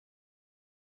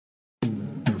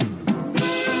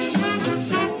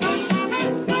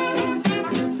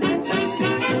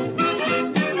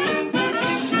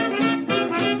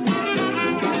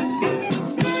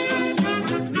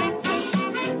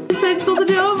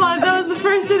the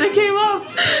first thing that came up.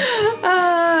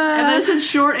 And then it said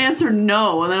short answer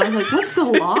no. And then I was like, what's the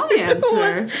long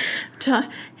answer?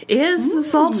 Is the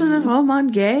Sultan of Oman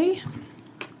gay?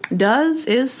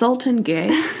 Is Sultan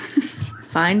gay?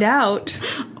 Find out.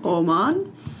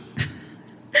 Oman?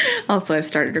 Also, I've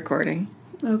started recording.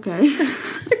 Okay.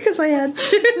 Because I had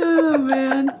to. Oh,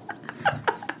 man.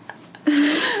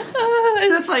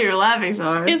 That's why you're laughing so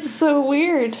hard. It's so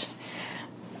weird.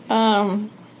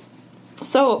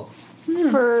 So,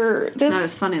 for it's this... not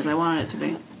as funny as I wanted it to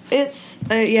be. It's,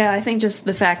 I think just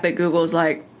the fact that Google's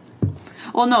like...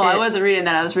 Well, no, I wasn't reading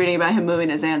that. I was reading about him moving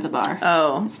to Zanzibar.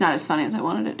 Oh. It's not as funny as I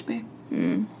wanted it to be.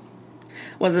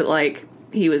 Was it like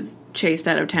he was chased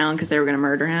out of town because they were going to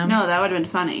murder him? No, that would have been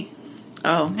funny.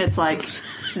 Oh. It's like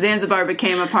Zanzibar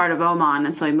became a part of Oman,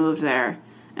 and so he moved there.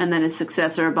 And then his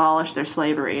successor abolished their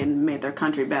slavery and made their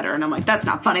country better. And I'm like, that's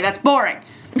not funny. That's boring.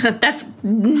 That's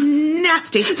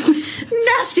nasty.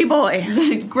 Nasty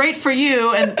boy. Great for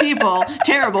you and people.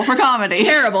 Terrible for comedy.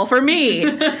 Terrible for me.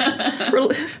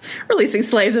 Releasing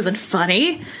slaves isn't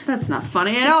funny. That's not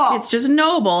funny at all. It's just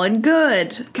noble and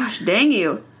good. Gosh dang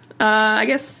you. I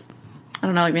guess, I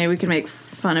don't know, like maybe we could make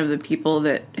fun of the people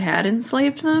that had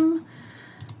enslaved them.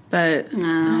 But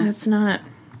No. it's not,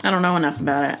 I don't know enough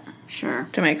about it Sure.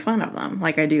 to make fun of them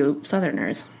like I do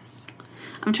Southerners.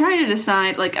 I'm trying to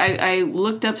decide, like, I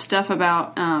looked up stuff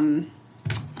about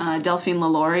Delphine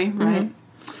LaLaurie, right?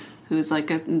 Who's like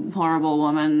a horrible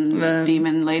woman,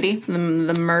 demon lady.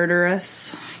 The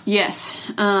murderess. Yes.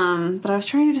 But I was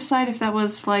trying to decide if that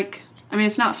was, like, I mean,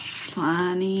 it's not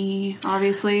funny,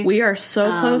 obviously. We are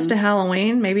so close to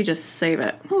Halloween, maybe just save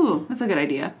it. Ooh, that's a good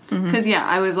idea. Because,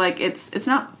 I was like, it's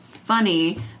not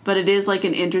funny, but it is, like,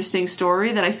 an interesting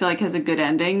story that I feel like has a good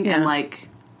ending, and, like,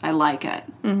 I like it.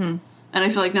 Mm-hmm. And I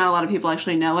feel like not a lot of people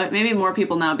actually know it. Maybe more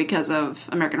people now because of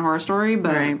American Horror Story,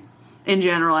 but in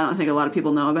general, I don't think a lot of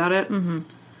people know about it. Mm-hmm.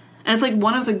 And it's like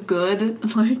one of the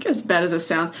good, like, as bad as it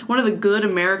sounds, one of the good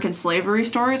American slavery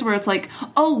stories where it's like,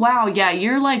 oh, wow, yeah,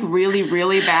 you're, like, really,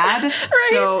 really bad. Right.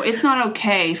 So it's not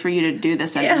okay for you to do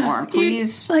this anymore.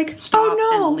 Please stop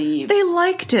and leave. They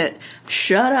liked it.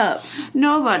 Shut up.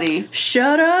 Nobody.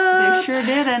 Shut up. They sure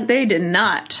didn't. They did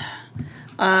not.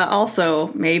 Also,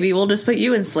 maybe we'll just put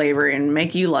you in slavery and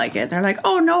make you like it. They're like,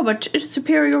 oh, no, but it's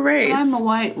superior race. But I'm a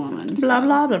white woman. Blah, so.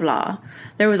 blah, blah, blah.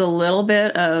 There was a little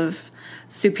bit of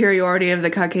superiority of the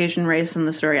Caucasian race in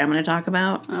the story I'm going to talk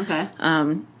about. Okay.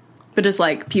 But just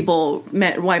like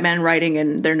white men writing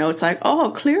in their notes like,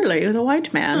 oh, clearly the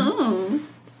white man. Oh.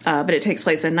 But it takes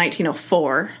place in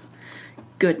 1904.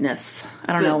 Goodness.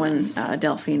 I don't know when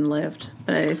Delphine lived,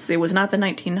 but it was not the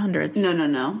 1900s.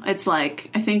 No. It's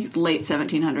like, I think late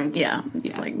 1700s. Yeah,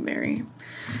 it's like very...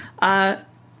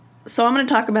 so I'm going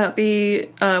to talk about the...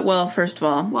 well, first of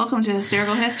all... Welcome to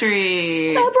Hysterical History.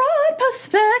 A broad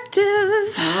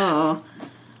perspective. Oh.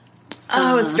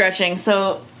 I was stretching,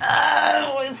 so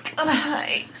I was kind of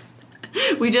high.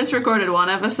 We just recorded one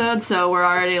episode, so we're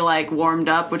already, like, warmed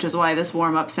up, which is why this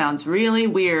warm-up sounds really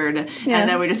weird. Yeah. And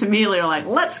then we just immediately are like,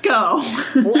 let's go.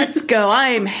 Let's go.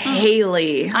 I'm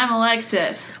Haley. I'm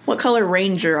Alexis. What color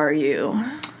ranger are you?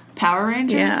 Power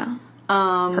Ranger? Yeah.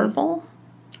 Purple?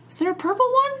 Is there a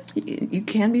purple one? You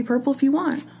can be purple if you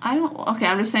want. Okay,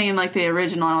 I'm just saying in, like, the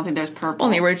original, I don't think there's purple.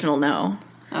 Well, in the original, no.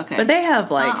 Okay. But they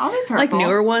have, like, I'll be purple.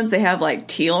 newer ones. They have, like,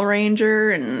 teal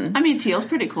ranger and... I mean, teal's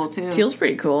pretty cool, too. Teal's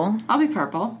pretty cool. I'll be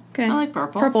purple. Okay. I like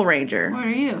purple. Purple ranger. What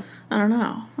are you? I don't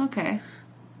know. Okay.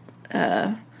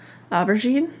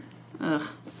 Aubergine? Ugh.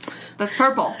 That's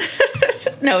purple.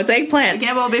 No, it's eggplant. It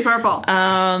can't both be purple.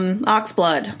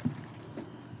 Oxblood.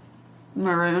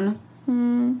 Maroon.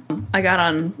 I got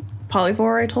on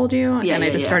Polyvore, I told you, and I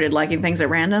just started liking things at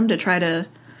random to try to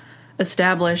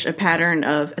establish a pattern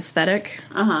of aesthetic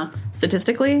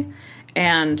statistically.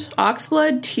 And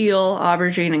Oxblood, teal,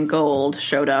 aubergine, and gold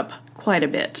showed up quite a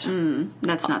bit.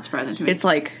 That's not surprising to me. It's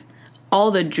like all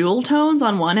the jewel tones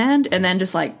on one end and then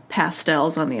just like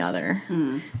pastels on the other.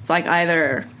 It's like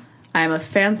either I'm a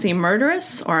fancy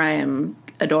murderess or I am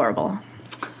adorable.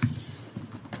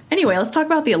 Anyway, let's talk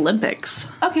about the Olympics.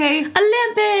 Okay.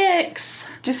 Olympics!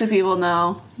 Just so people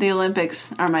know, the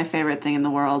Olympics are my favorite thing in the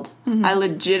world. I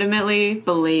legitimately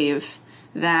believe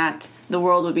that the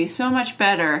world would be so much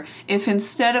better if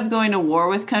instead of going to war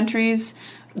with countries,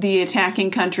 the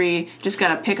attacking country just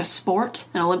got to pick a sport,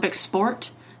 an Olympic sport,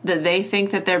 that they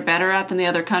think that they're better at than the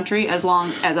other country, as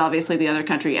long as obviously the other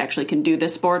country actually can do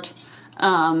this sport.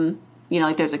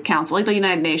 Like there's a council, like the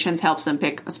United Nations helps them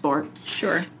pick a sport.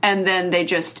 Sure. And then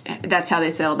that's how they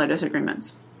settle their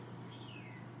disagreements.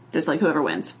 Just like whoever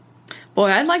wins.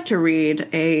 Boy, I'd like to read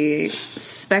a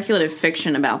speculative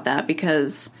fiction about that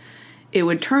because it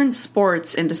would turn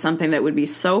sports into something that would be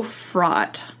so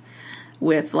fraught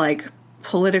with, like,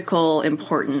 political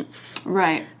importance.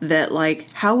 Right. That,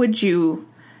 like, how would you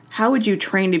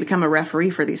train to become a referee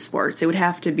for these sports? It would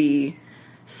have to be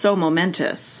so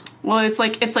momentous. Well, it's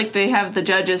like they have the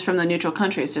judges from the neutral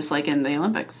countries, just like in the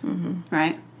Olympics,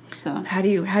 right? So how do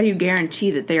you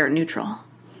guarantee that they are neutral?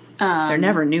 They're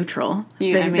never neutral.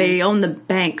 They own the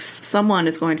banks. Someone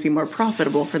is going to be more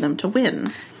profitable for them to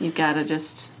win. You gotta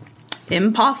just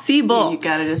impossible. You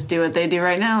gotta just do what they do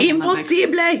right now.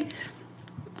 Impossible.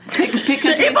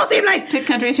 Pick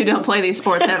countries who don't play these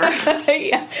sports ever.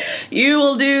 Yeah. You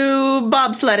will do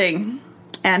bobsledding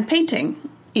and painting.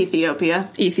 Ethiopia,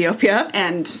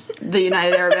 and the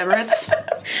United Arab Emirates.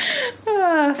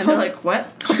 And they're like, what?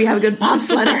 Hope you have a good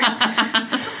bobsledder.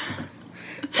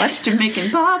 What? Jamaican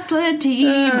bobsled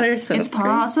team. It's great.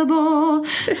 Possible.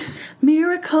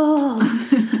 Miracle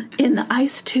in the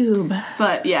ice tube.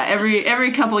 But yeah,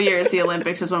 every couple years, the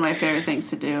Olympics is one of my favorite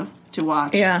things to do, to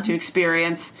watch, to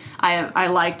experience. I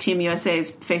like Team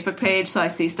USA's Facebook page, so I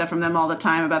see stuff from them all the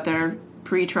time about their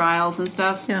pre-trials and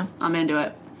stuff. Yeah. I'm into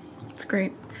it. It's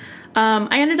great.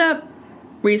 I ended up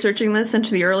researching this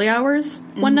into the early hours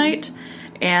one night,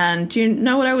 and do you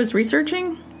know what I was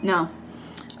researching? No.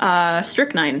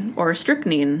 Strychnine, or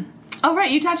strychnine. Oh,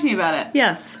 right, you talked to me about it.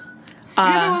 Yes.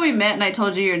 Remember when we met and I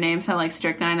told you your name sounded like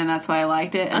strychnine and that's why I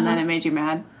liked it, and then it made you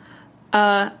mad?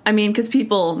 I mean, because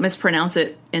people mispronounce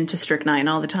it into strychnine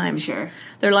all the time. Sure.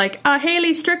 They're like,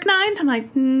 Haley strychnine? I'm like,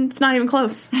 it's not even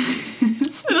close. It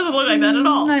doesn't look like that at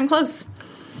all. Not even close.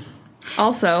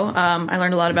 Also, I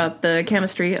learned a lot about the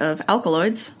chemistry of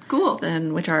alkaloids. Cool.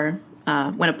 And which are,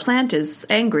 when a plant is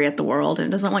angry at the world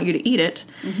and doesn't want you to eat it,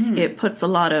 it puts a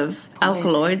lot of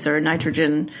alkaloids or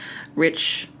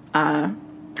nitrogen-rich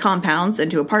compounds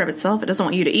into a part of itself it doesn't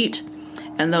want you to eat.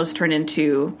 And those turn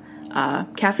into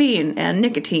caffeine and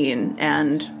nicotine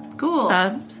and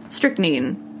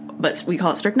strychnine. But we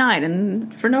call it strychnine,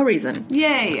 and for no reason.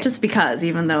 Yay! Just because,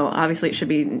 even though obviously it should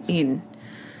be eaten.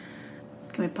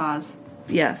 Can we pause?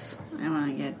 Yes. I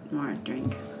want to get more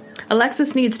drink.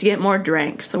 Alexis needs to get more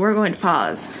drink, so we're going to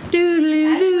pause.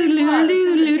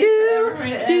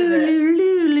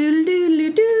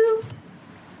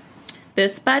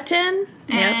 This button.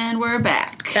 And we're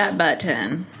back. That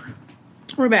button.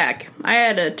 We're back. I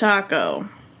had a taco.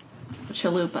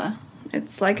 Chalupa.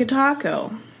 It's like a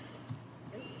taco.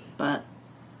 But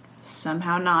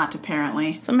somehow not,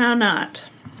 apparently. Somehow not.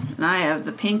 And I have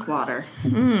the pink water.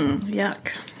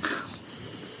 Yuck.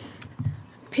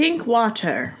 Pink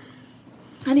water.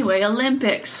 Anyway,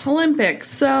 Olympics.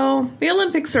 So, the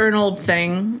Olympics are an old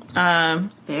thing.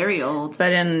 Very old.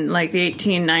 But in, like, the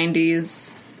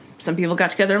 1890s, some people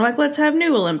got together and like, let's have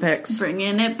new Olympics.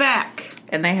 Bringing it back.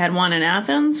 And they had one in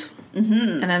Athens.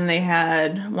 And then they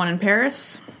had one in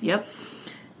Paris. Yep.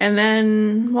 And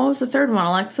then, what was the third one,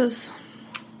 Alexis?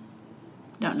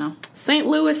 Don't know. St.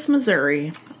 Louis,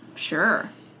 Missouri. Sure.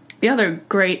 The other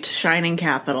great shining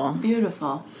capital.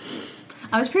 Beautiful.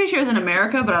 I was pretty sure it was in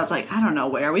America, but I was like, I don't know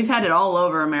where. We've had it all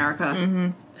over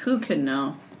America. Who could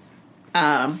know?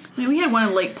 I mean, we had one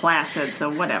in Lake Placid, so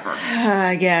whatever.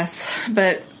 I guess.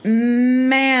 But,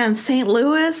 man, St.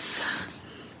 Louis,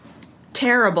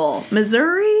 terrible.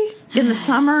 Missouri, in the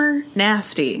summer,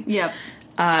 nasty. Yep.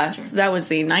 So that was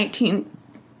the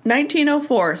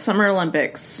 1904 Summer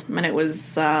Olympics, and it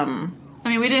was, I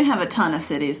mean, we didn't have a ton of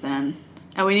cities then.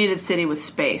 And we needed a city with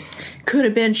space. Could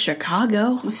have been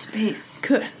Chicago. With space.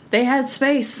 They had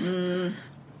space.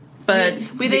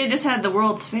 But they just had the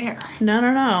World's Fair.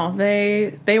 No.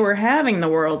 They were having the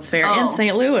World's Fair in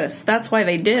St. Louis. That's why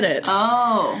they did it.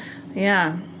 Oh.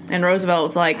 Yeah. And Roosevelt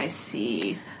was like, I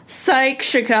see. Psych,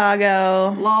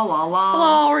 Chicago. La la la.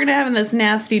 Well, we're going to have in this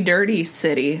nasty, dirty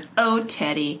city. Oh,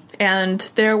 Teddy. And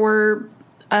there were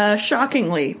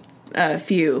shockingly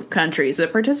few countries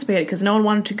that participated because no one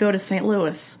wanted to go to St.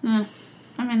 Louis. I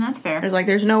mean, that's fair.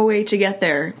 There's no way to get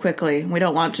there quickly. We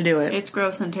don't want to do it. It's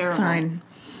gross and terrible. Fine.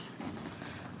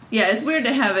 Yeah, it's weird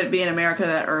to have it be in America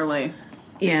that early.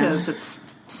 Yeah. Because it's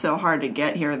so hard to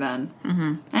get here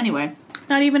then. Anyway.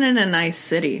 Not even in a nice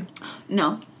city.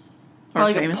 No. Or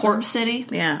like a port city?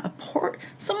 Yeah, a port.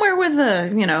 Somewhere with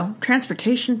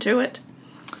transportation to it.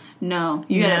 No.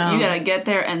 You gotta get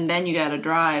there and then you gotta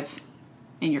drive.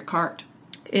 In your cart.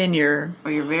 Or your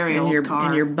very old car.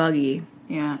 In your buggy.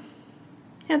 Yeah.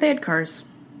 Yeah, they had cars.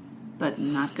 But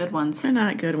not good ones. They're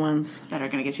not good ones. That are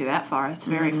going to get you that far. It's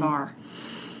very far.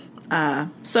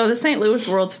 So the St. Louis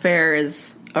World's Fair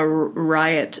is a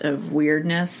riot of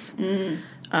weirdness.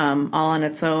 All on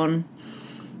its own.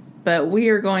 But we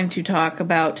are going to talk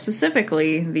about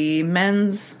specifically the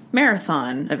men's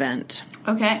marathon event.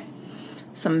 Okay.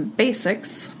 some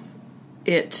basics.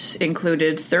 It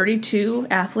included 32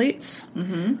 athletes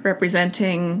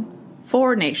representing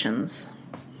 4 nations,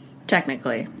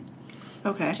 technically.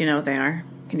 Okay. Do you know what they are?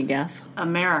 Can you guess?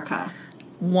 America.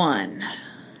 1.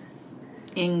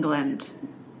 England.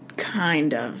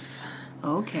 Kind of.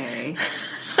 Okay.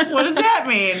 What does that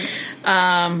mean?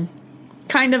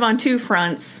 Kind of on 2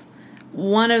 fronts.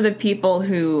 One of the people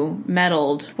who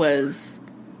medaled was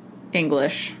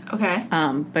English. Okay.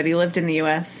 But he lived in the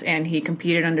U.S. and he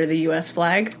competed under the U.S.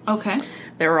 flag. Okay.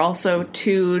 There were also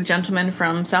 2 gentlemen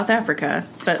from South Africa,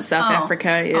 but South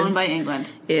Africa is owned by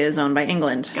England. Is owned by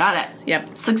England. Got it.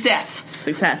 Yep.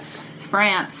 Success.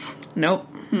 France. Nope.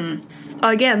 Hmm.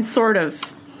 Again, sort of.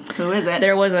 Who is it?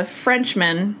 There was a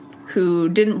Frenchman who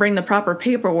didn't bring the proper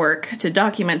paperwork to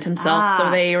document himself, so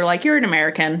they were like, "You're an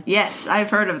American." Yes, I've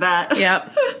heard of that.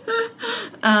 Yep.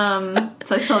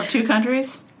 So I still have 2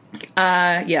 countries?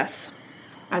 Yes.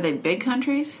 Are they big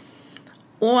countries?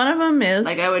 One of them is...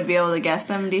 Like, I would be able to guess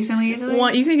them decently easily?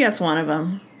 You can guess one of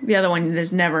them. The other one,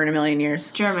 there's never in a million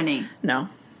years. Germany. No.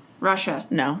 Russia.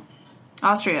 No.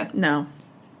 Austria. No.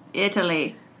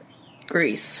 Italy.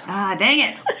 Greece. Ah, dang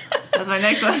it. That's my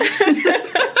next one.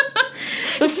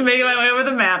 Just making my way over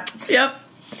the map. Yep.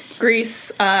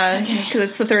 Greece, because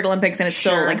it's the 3rd Olympics and it's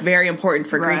still, like, very important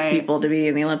for Greek people to be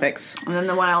in the Olympics. And then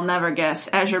the one I'll never guess,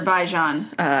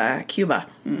 Azerbaijan. Cuba.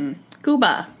 Mm-mm.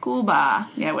 Cuba.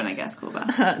 Yeah, I wouldn't guess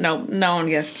Cuba. No one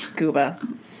guessed Cuba.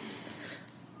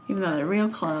 Even though they're real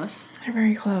close. They're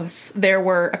very close. There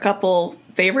were a couple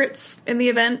favorites in the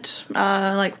event,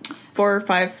 like 4 or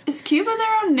 5. Is Cuba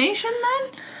their own nation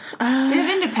then? They have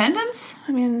independence?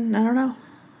 I mean, I don't know.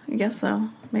 I guess so.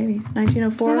 Maybe.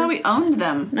 1904. I thought we owned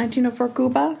them. 1904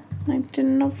 Cuba.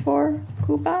 1904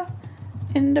 Cuba.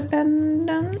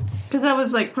 Independence. Because that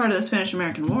was like part of the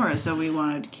Spanish-American War, so we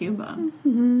wanted Cuba.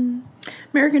 Mm-hmm.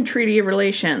 American Treaty of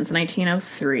Relations,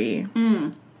 1903.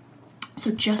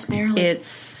 So just barely. It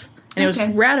was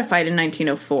ratified in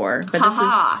 1904, but this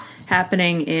is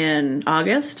happening in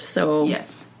August, so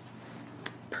yes,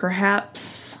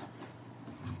 perhaps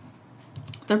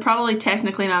they're probably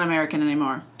technically not American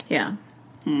anymore. Yeah.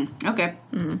 Okay.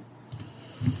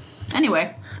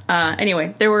 Anyway,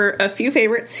 there were a few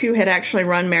favorites who had actually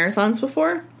run marathons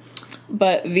before,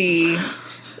 but the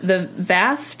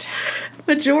vast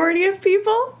majority of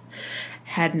people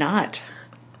had not.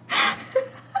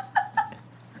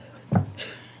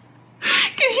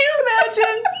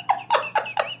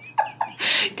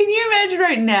 Can you imagine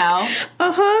right now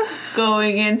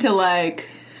going into, like,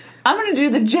 I'm going to do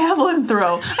the javelin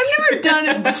throw. I've never done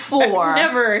it before. I've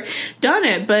never done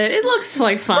it, but it looks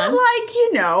like fun. But, like,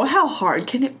 how hard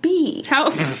can it be?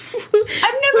 I've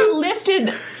never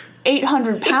lifted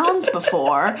 800 pounds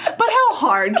before, but how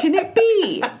hard can it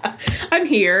be? I'm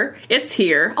here. It's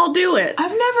here. I'll do it.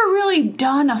 I've never really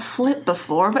done a flip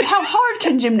before, but how hard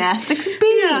can gymnastics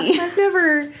be? Yeah, I've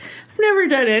never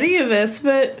done any of this,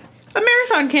 but a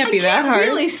marathon can't be that hard. I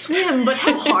can't really swim, but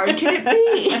how hard can it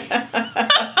be?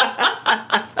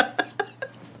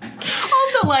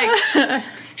 Also, like,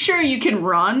 sure, you can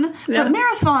run, but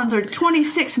marathons are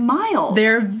 26 miles.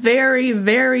 They're very,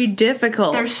 very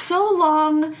difficult. They're so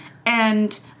long,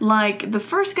 and, like, the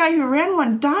first guy who ran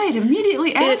one died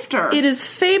immediately after. It is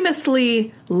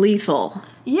famously lethal.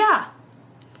 Yeah.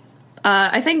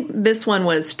 I think this one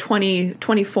was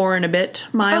 24 and a bit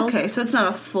miles. Okay, so it's not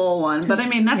a full one, but I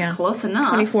mean, that's close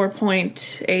enough.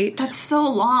 24.8. That's so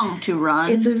long to run.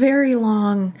 It's a very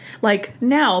long... Like,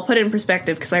 now, I'll put it in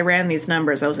perspective, because I ran these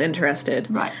numbers, I was interested.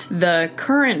 Right. The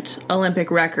current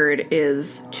Olympic record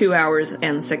is 2 hours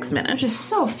and 6 minutes. Which is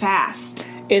so fast.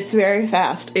 It's very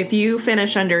fast. If you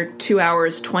finish under 2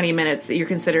 hours, 20 minutes, you're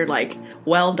considered, like,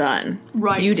 well done.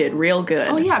 Right. You did real good.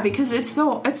 Oh, yeah, because that's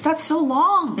so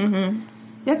long. Mm-hmm.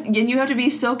 And you have to be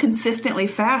so consistently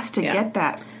fast to get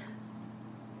that.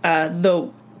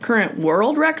 The current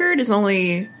world record is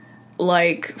only,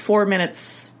 like, 4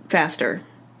 minutes faster.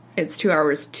 It's 2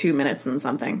 hours, 2 minutes and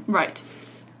something. Right.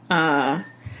 At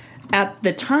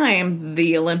the time,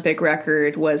 the Olympic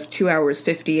record was 2 hours,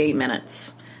 58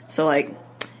 minutes. So, like...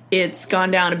 It's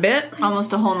gone down a bit.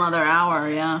 Almost a whole nother hour,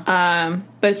 yeah.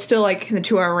 But it's still, like, in the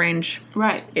 2 hour range.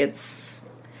 Right. It's...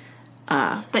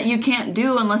 that you can't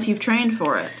do unless you've trained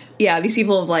for it. Yeah, these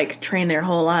people have, like, trained their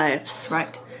whole lives.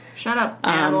 Right. Shut up,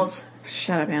 animals.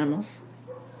 Shut up, animals.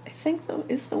 I think, though,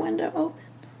 is the window open?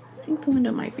 I think the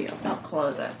window might be open. I'll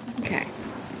close it. Okay.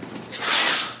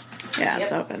 Yeah,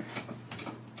 it's open.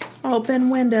 Open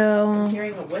window. I'm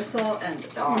hearing the whistle and the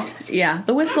dogs. Yeah,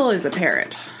 the whistle is a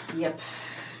parrot. Yep.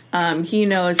 He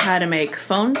knows how to make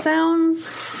phone sounds,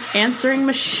 answering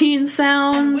machine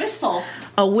sounds. And whistle.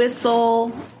 a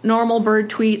whistle, normal bird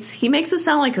tweets. He makes it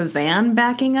sound like a van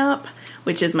backing up,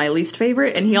 which is my least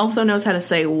favorite, and he also knows how to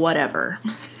say whatever.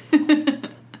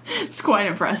 It's quite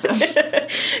impressive.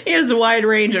 He has a wide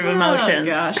range of emotions. Oh,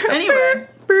 gosh. Anyway.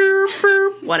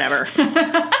 Whatever.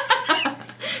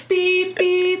 Beep,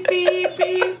 beep, beep,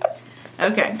 beep.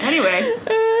 Okay, anyway.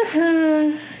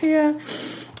 Yeah.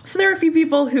 So there are a few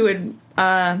people who would,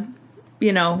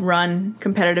 run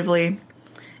competitively,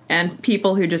 and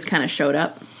people who just kind of showed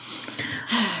up.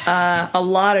 A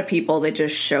lot of people that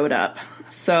just showed up.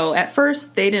 So at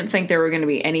first, they didn't think there were going to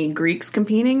be any Greeks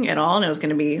competing at all, and it was going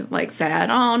to be, like, sad.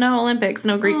 Oh, no, Olympics,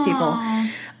 no Greek people.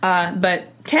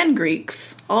 But 10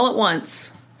 Greeks, all at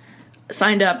once,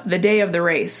 signed up the day of the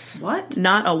race. What?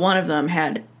 Not a one of them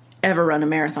had ever run a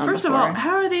marathon First before. of all,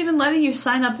 how are they even letting you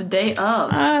sign up the day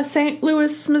of? St.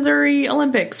 Louis, Missouri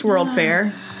Olympics World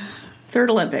Fair. Third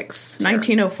Olympics,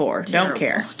 1904. Terrible. Don't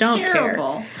care. Don't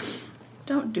care.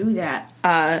 Don't do that.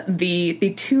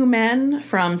 The two men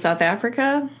from South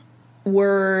Africa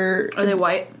were... Are they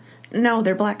white? No,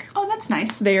 they're black. Oh, that's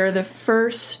nice. They are the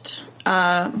first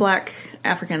black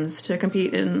Africans to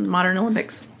compete in modern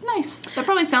Olympics. Nice. That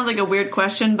probably sounds like a weird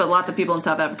question, but lots of people in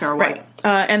South Africa are white.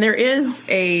 Right. And there is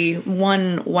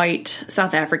one white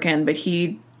South African, but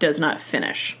he does not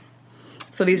finish.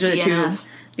 So these are the DNF. two...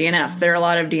 DNF. There are a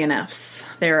lot of DNFs.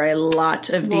 There are a lot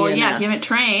of DNFs. Well, yeah, if you haven't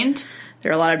trained...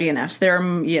 There are a lot of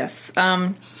DNFs. Yes.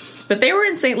 But they were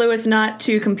in St. Louis not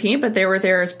to compete, but they were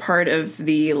there as part of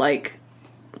the, like,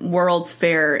 World's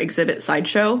Fair exhibit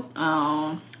sideshow.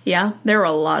 Oh. Yeah, there were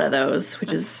a lot of those,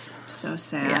 which is... So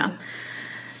sad.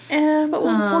 Yeah. But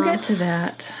we'll get to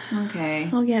that. Okay.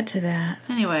 We'll get to that.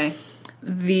 Anyway.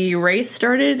 The race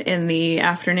started in the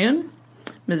afternoon.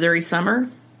 Missouri summer.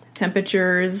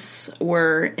 Temperatures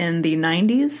were in the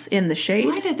 90s in the shade.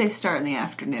 Why did they start in the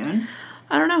afternoon?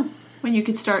 I don't know. When you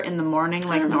could start in the morning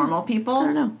like normal people? I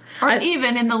don't know. Or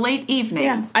even in the late evening.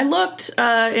 Yeah. I looked,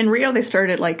 in Rio they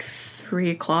started at like 3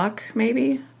 o'clock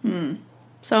maybe.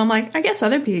 So I'm like, I guess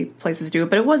other places do it,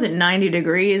 but it wasn't 90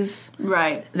 degrees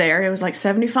right there. It was like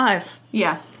 75.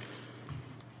 Yeah.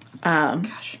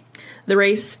 Gosh. The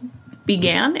race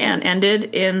began and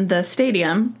ended in the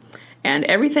stadium, and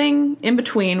everything in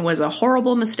between was a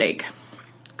horrible mistake.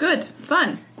 Good.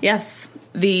 Fun. Yes.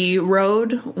 The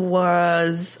road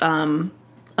was a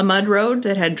mud road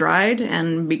that had dried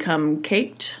and become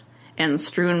caked and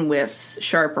strewn with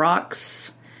sharp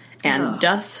rocks and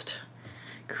dust,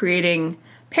 creating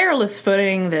perilous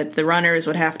footing that the runners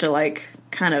would have to, like,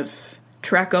 kind of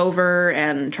trek over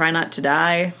and try not to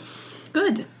die.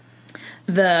 Good.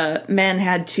 The men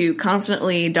had to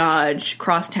constantly dodge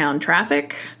crosstown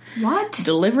traffic. What?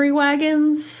 Delivery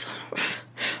wagons.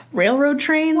 Railroad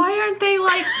trains. Why aren't they,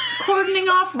 like, cordoning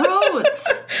off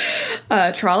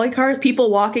roads? Trolley cars.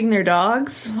 People walking their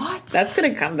dogs. What? That's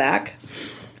going to come back.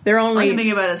 They're only... I can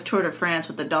think about it as Tour de France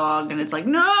with the dog, and it's like,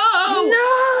 no!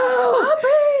 No!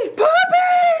 Puppy!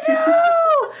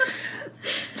 No!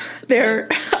 There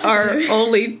are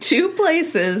only 2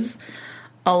 places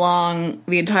along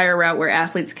the entire route where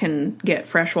athletes can get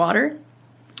fresh water.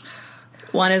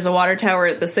 One is a water tower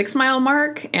at the 6-mile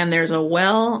mark, and there's a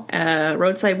well, a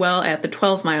roadside well at the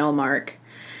 12-mile mark.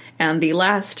 And the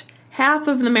last half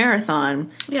of the marathon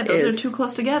those are too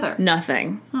close together.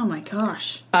 Nothing. Oh my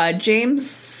gosh. James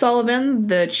Sullivan,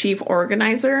 the chief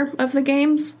organizer of the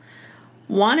games,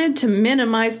 wanted to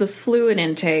minimize the fluid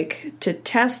intake to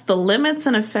test the limits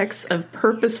and effects of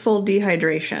purposeful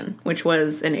dehydration, which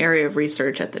was an area of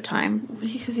research at the time.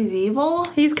 Because he's evil?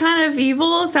 He's kind of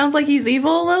evil. Sounds like he's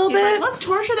evil a little bit. Like, let's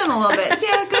torture them a little bit. See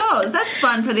how it goes. That's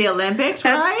fun for the Olympics,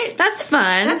 right? That's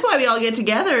fun. That's why we all get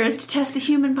together, is to test the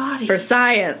human body. For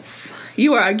science.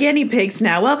 You are our guinea pigs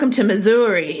now. Welcome to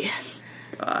Missouri.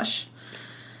 Gosh.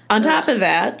 On top of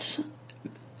that...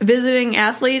 Visiting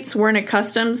athletes weren't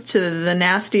accustomed to the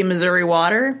nasty Missouri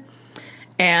water,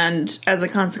 and as a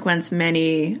consequence,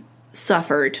 many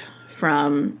suffered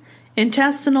from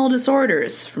intestinal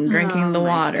disorders from drinking the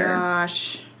water. Oh my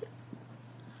gosh.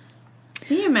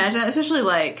 Can you imagine that? Especially,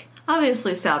 like,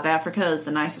 obviously South Africa is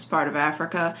the nicest part of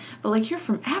Africa, but, like, you're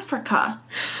from Africa.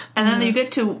 And then you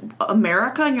get to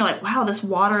America, and you're like, wow, this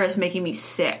water is making me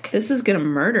sick. This is gonna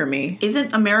murder me.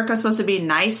 Isn't America supposed to be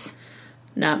nice?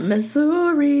 Not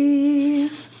Missouri.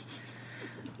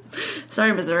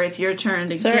 Sorry, Missouri, it's your turn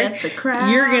to get the crap.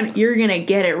 You're gonna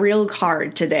get it real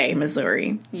hard today,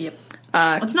 Missouri. Yep.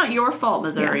 It's not your fault,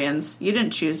 Missourians. Yeah. You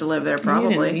didn't choose to live there,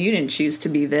 probably. You didn't choose to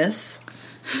be this.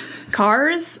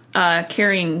 Cars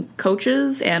carrying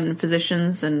coaches and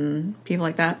physicians and people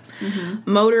like that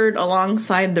motored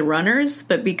alongside the runners,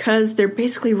 but because they're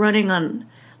basically running on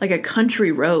like a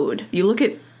country road, you look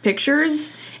at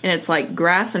pictures, and it's like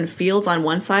grass and fields on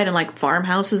one side and like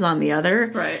farmhouses on the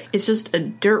other. Right. It's just a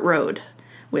dirt road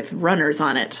with runners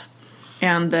on it.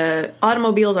 And the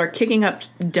automobiles are kicking up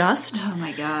dust. Oh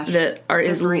my gosh. They're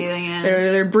breathing in.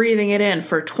 They're breathing it in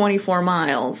for 24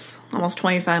 miles, almost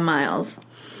 25 miles.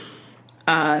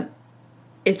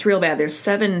 It's real bad. There's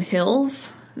 7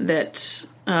 hills that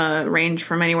range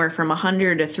from anywhere from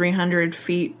 100 to 300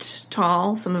 feet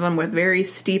tall, some of them with very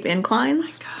steep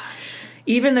inclines. Oh my gosh.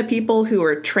 Even the people who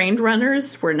were trained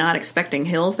runners were not expecting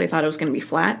hills. They thought it was going to be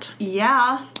flat.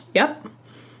 Yeah. Yep.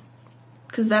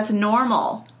 Because that's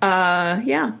normal.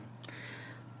 Yeah.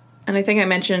 And I think I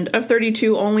mentioned, of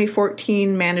 32, only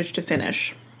 14 managed to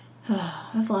finish.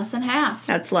 That's less than half.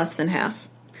 That's less than half.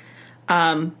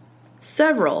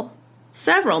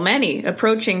 Many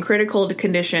approaching critical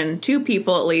condition, 2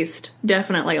 people at least,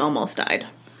 definitely almost died.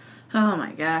 Oh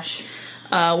my gosh.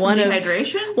 One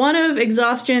dehydration? One of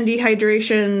exhaustion,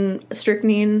 dehydration,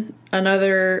 strychnine,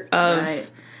 another of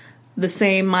the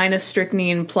same minus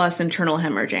strychnine plus internal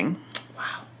hemorrhaging.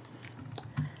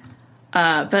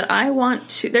 But I want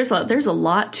to... There's a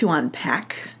lot to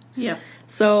unpack. Yep.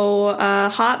 So,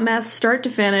 hot mess, start to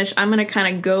finish. I'm going to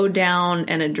kind of go down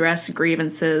and address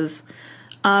grievances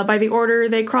by the order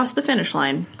they cross the finish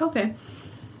line. Okay.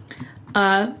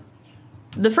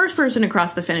 The first person to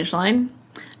cross the finish line,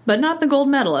 but not the gold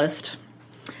medalist,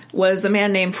 was a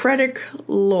man named Frederick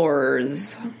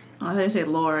Lors. Oh, I didn't say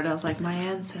Lord. I was like, my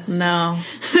ancestor. No.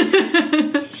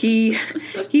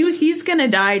 He's gonna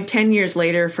die 10 years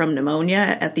later from pneumonia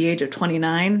at the age of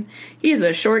 29. He has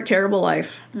a short, terrible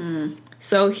life.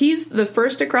 So he's the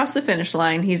first to cross the finish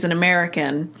line. He's an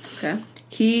American. Okay.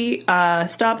 He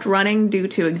stopped running due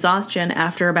to exhaustion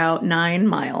after about 9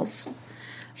 miles.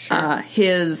 Sure.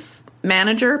 His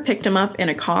manager picked him up in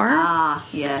a car. Ah,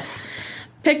 yes.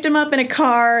 Picked him up in a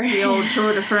car. The old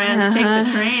Tour de France, take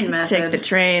the train method. Take the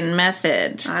train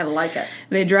method. I like it.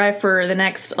 They drive for the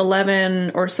next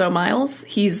 11 or so miles.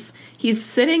 He's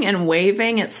sitting and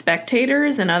waving at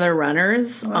spectators and other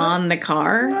runners on the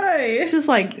car. Right. Just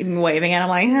like waving at him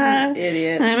like, huh,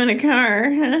 idiot. I'm in a car.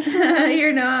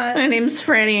 You're not. My name's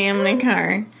Freddie. I'm in a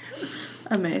car.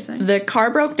 Amazing. The car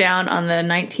broke down on the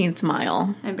 19th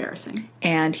mile. Embarrassing.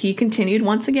 And he continued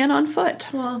once again on foot.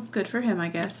 Well, good for him, I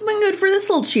guess. Been good for this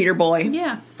little cheater boy.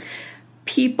 Yeah.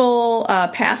 People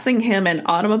passing him in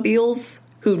automobiles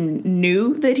who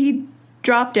knew that he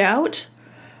dropped out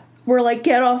were like,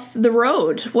 get off the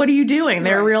road. What are you doing?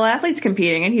 There are real athletes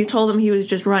competing. And he told them he was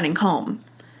just running home.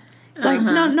 It's like,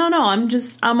 no,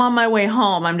 I'm on my way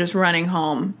home. I'm just running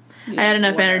home. Yeah, I had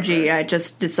enough energy. I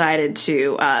just decided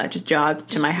to just jog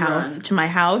to my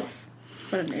house.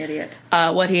 What an idiot.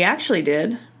 What he actually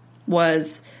did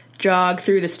was jog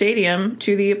through the stadium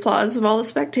to the applause of all the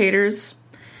spectators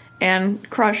and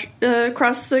cross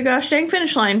the gosh dang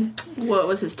finish line. What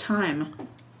was his time?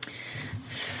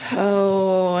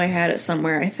 Oh, I had it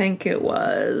somewhere. I think it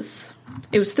was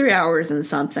 3 hours and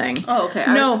something. Oh, okay.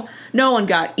 No one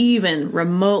got even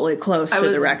remotely close to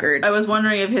the record. I was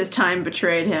wondering if his time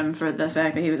betrayed him for the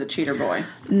fact that he was a cheater boy.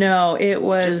 No, it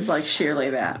was... Just like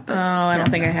sheerly that. But, I don't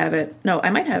think I have it. No,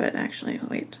 I might have it, actually.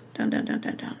 Wait. Down.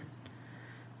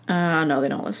 No, they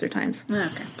don't list their times.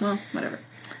 Okay. Well, whatever.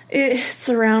 It's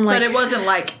around like... But it wasn't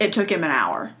like it took him an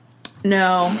hour.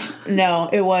 No,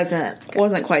 it wasn't. It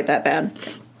wasn't quite that bad.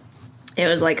 It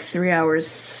was like 3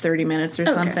 hours, 30 minutes or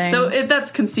something. So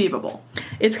that's conceivable.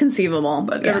 It's conceivable.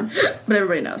 But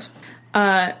everybody knows.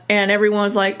 And everyone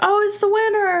was like, oh, it's the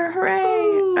winner.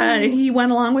 Hooray. And he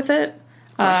went along with it.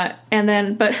 And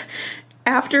then, but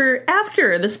after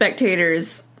the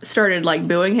spectators started like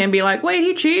booing him, be like, wait,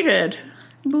 he cheated.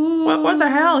 Boo. What the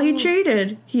hell? He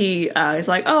cheated. He is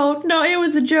like, oh, no, it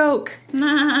was a joke.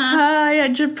 I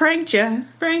just pranked you.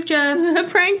 Pranked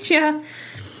you.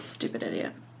 Stupid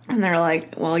idiot. And they're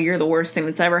like, well, you're the worst thing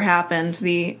that's ever happened.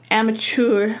 The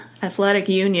Amateur Athletic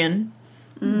Union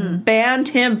banned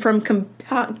him from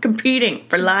competing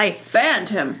for life. Banned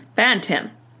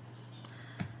him.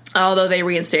 Although they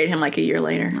reinstated him like a year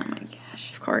later. Oh my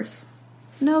gosh. Of course.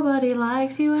 Nobody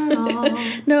likes you at all.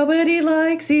 Nobody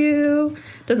likes you.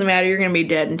 Doesn't matter, you're going to be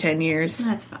dead in 10 years.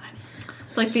 That's fine.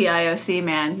 It's like the IOC,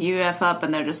 man. You F up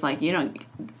and they're just like, you don't...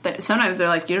 Sometimes they're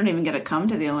like, you don't even get to come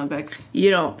to the Olympics.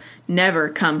 You don't never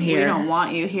come here. We don't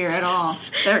want you here at all.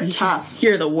 They're tough.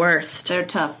 You're the worst. They're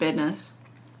tough business.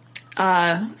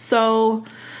 So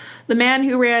the man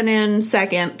who ran in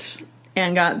second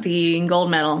and got the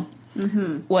gold medal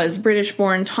was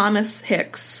British-born Thomas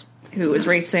Hicks, who was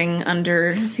racing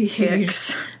under the...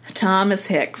 Hicks. Thomas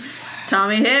Hicks.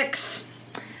 Tommy Hicks.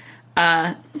 He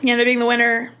ended up being the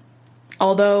winner.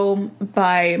 although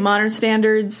by modern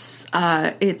standards,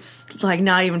 it's like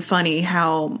not even funny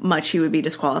how much he would be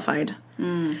disqualified.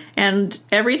 And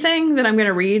everything that I'm going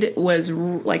to read was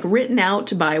like written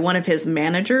out by one of his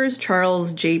managers,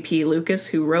 Charles J.P. Lucas,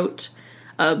 who wrote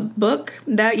a book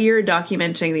that year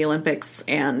documenting the Olympics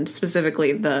and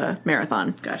specifically the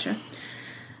marathon. Gotcha.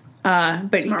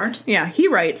 But smart. Yeah, he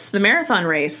writes, the marathon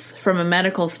race, from a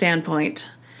medical standpoint,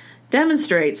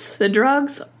 demonstrates the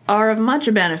drugs are of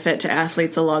much benefit to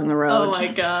athletes along the road. Oh my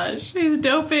gosh, he's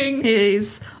doping.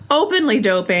 He's openly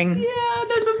doping. Yeah,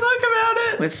 there's a book about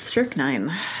it. With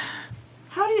strychnine.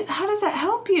 How does that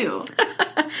help you?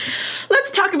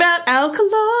 Let's talk about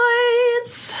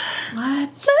alkaloids. What?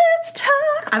 Let's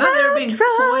talk I thought they were being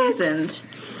drugs. poisoned.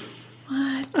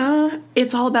 What?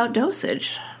 It's all about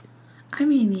dosage. I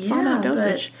mean, yeah, all about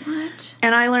dosage. But what?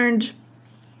 And I learned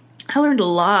a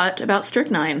lot about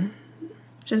strychnine.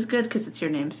 Which is good because it's your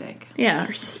namesake. Yeah,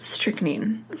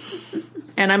 strychnine.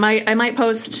 And I might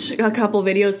post a couple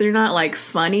videos. They're not like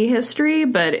funny history,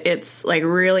 but it's like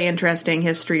really interesting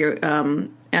history. And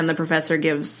the professor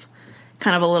gives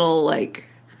kind of a little like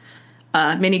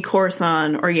mini course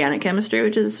on organic chemistry,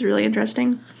 which is really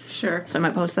interesting. Sure. So I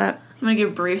might post that. I'm going to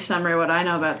give a brief summary of what I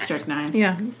know about strychnine.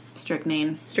 Yeah.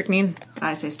 Strychnine. Strychnine. But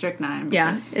I say strychnine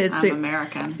because I'm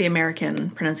American. It's the American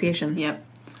pronunciation. Yep.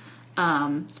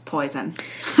 It's poison.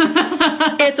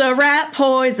 It's a rat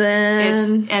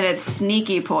poison. It's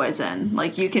sneaky poison.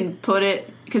 Like you can put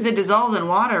it, because it dissolves in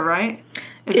water, right?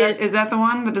 Is that the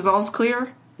one that dissolves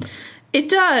clear? It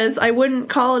does. I wouldn't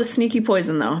call it a sneaky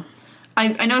poison, though. I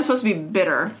know it's supposed to be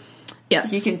bitter.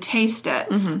 Yes. You can taste it,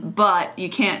 but you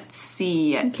can't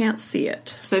see it. You can't see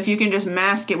it. So if you can just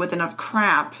mask it with enough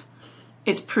crap,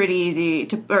 it's pretty easy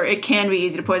to, or it can be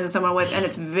easy to poison someone with, and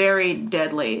it's very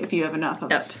deadly if you have enough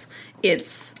of it.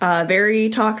 It's very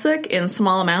toxic in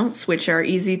small amounts, which are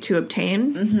easy to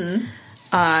obtain.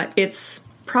 It's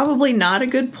probably not a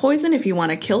good poison if you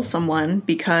want to kill someone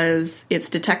because it's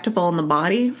detectable in the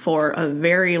body for a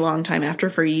very long time after,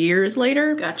 for years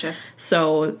later. Gotcha.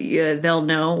 So they'll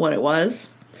know what it was.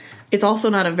 It's also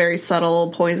not a very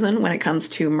subtle poison when it comes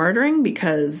to murdering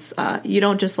because you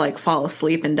don't just like fall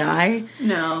asleep and die.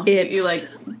 No. You like...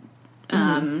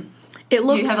 It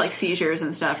looks, you have like seizures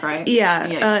and stuff, right? Yeah.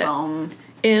 You like foam.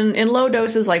 In low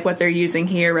doses, like what they're using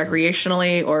here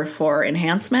recreationally or for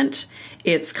enhancement,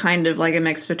 it's kind of like a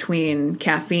mix between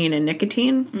caffeine and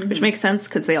nicotine, which makes sense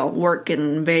because they all work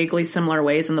in vaguely similar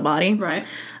ways in the body. Right.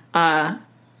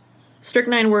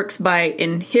 Strychnine works by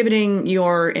inhibiting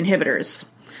your inhibitors.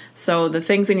 So the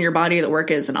things in your body that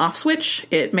work as an off switch,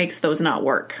 it makes those not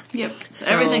work. Yep. So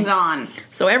everything's on.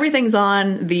 So everything's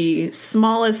on. The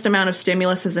smallest amount of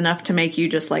stimulus is enough to make you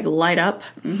just like light up.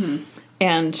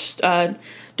 And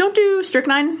don't do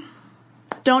strychnine.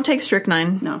 Don't take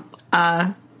strychnine. No.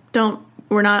 I'm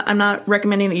not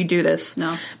recommending that you do this.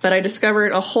 No. But I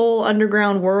discovered a whole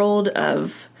underground world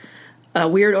of a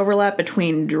weird overlap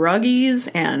between druggies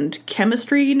and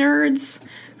chemistry nerds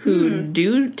who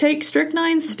do take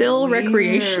strychnine still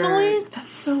recreationally.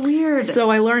 That's so weird.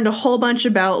 So I learned a whole bunch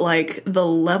about like the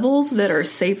levels that are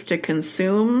safe to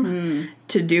consume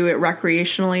to do it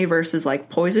recreationally versus like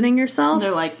poisoning yourself.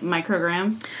 They're like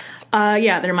micrograms?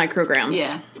 Yeah, they're micrograms.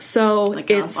 Yeah. So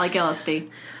like it's like LSD.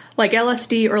 Like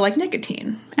LSD or like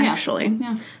nicotine, actually.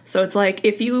 Yeah. So it's like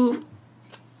if you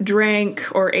drank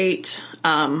or ate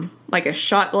like a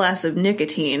shot glass of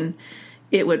nicotine,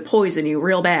 it would poison you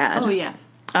real bad. Oh, yeah.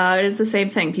 It's the same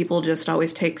thing. People just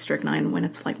always take strychnine when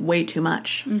it's like way too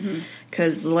much.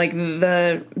 Because like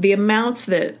the amounts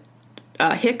that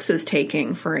Hicks is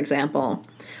taking, for example,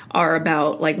 are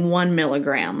about like 1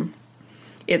 milligram.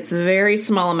 It's a very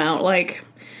small amount, like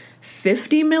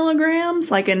 50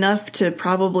 milligrams, like enough to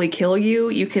probably kill you.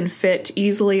 You can fit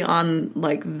easily on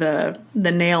like the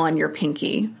nail on your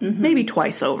pinky, maybe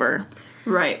twice over.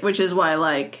 Right, which is why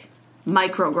like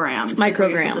micrograms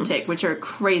to take, which are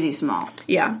crazy small.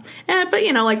 Yeah, but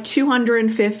you know, like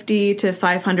 250 to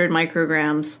 500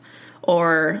 micrograms,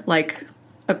 or like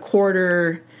a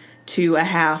quarter to a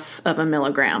half of a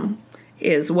milligram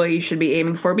is what you should be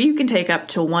aiming for. But you can take up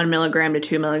to 1 milligram to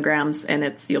 2 milligrams,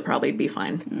 and you'll probably be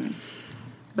fine.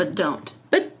 But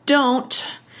don't.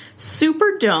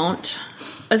 Super don't,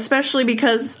 especially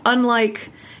because unlike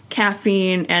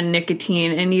caffeine and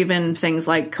nicotine and even things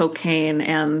like cocaine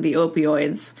and the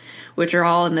opioids, which are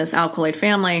all in this alkaloid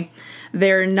family,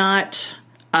 they're not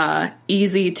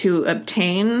easy to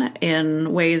obtain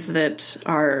in ways that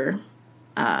are,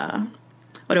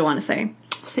 what do I want to say?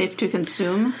 Safe to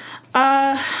consume?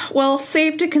 Well,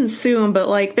 safe to consume, but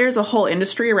like there's a whole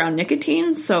industry around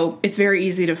nicotine, so it's very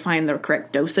easy to find the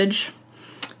correct dosage.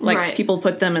 Like, people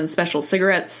put them in special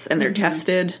cigarettes, and they're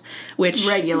tested, which...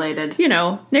 regulated. You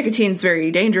know, nicotine's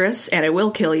very dangerous, and it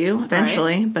will kill you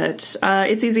eventually, but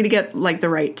it's easy to get, like, the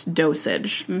right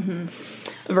dosage.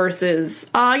 Versus,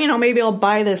 you know, maybe I'll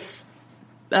buy this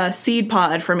seed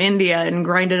pod from India and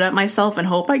grind it up myself and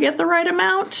hope I get the right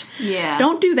amount. Yeah.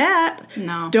 Don't do that.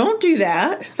 No. Don't do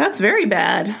that. That's very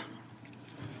bad.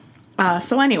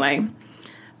 So anyway...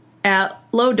 At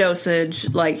low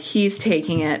dosage, like, he's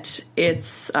taking it,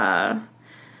 I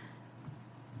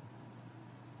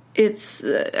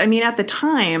mean, at the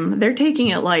time, they're taking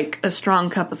it like a strong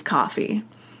cup of coffee.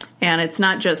 And it's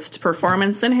not just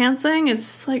performance enhancing,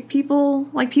 it's like people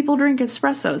drink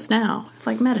espressos now. It's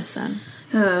like medicine.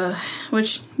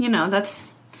 Which, you know, that's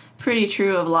pretty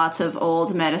true of lots of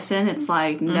old medicine. It's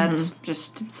like, that's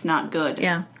just, it's not good.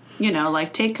 Yeah. You know,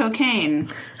 like, take cocaine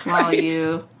while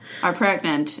you... are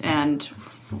pregnant and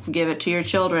give it to your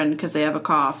children because they have a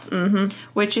cough,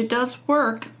 which it does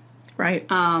work, right?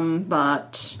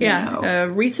 But you know. A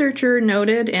researcher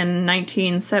noted in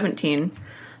 1917,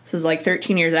 this is like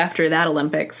 13 years after that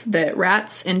Olympics, that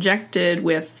rats injected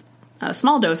with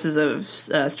small doses of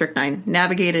strychnine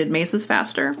navigated mazes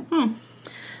faster.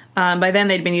 By then,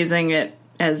 they'd been using it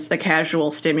as a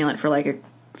casual stimulant for like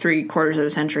 3/4 of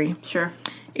a century. Sure.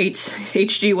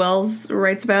 H.G. Wells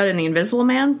writes about it in The Invisible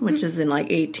Man, which is in like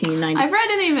 1890. I've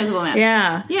read in The Invisible Man.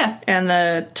 Yeah. Yeah. And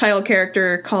the title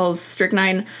character calls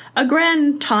strychnine a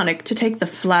grand tonic to take the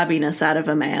flabbiness out of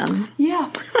a man.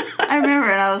 Yeah. I remember,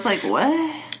 and I was like,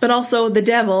 what? But also the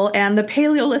devil and the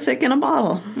Paleolithic in a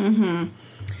bottle.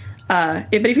 But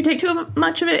if you take too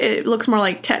much of it, it looks more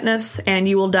like tetanus, and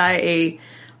you will die a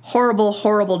horrible,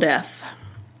 horrible death.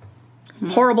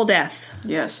 Horrible death.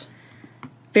 Yes.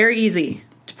 Very easy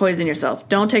to poison yourself.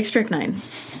 Don't take strychnine.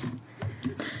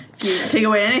 You take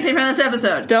away anything from this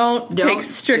episode. Don't take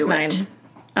strychnine.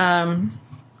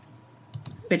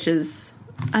 Which is,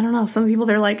 I don't know, some people,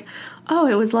 they're like, oh,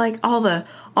 it was like all the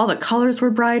colors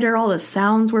were brighter, all the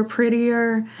sounds were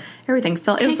prettier, everything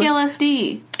felt... Take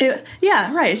LSD.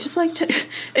 Yeah, right. It's just like,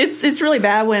 it's really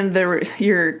bad when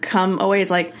your come away is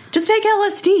like, just take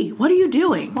LSD. What are you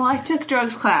doing? Well, I took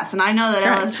drugs class, and I know that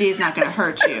LSD is not going to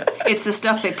hurt you. It's the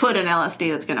stuff they put in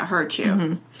LSD that's going to hurt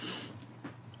you.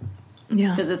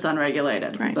 Yeah. Because it's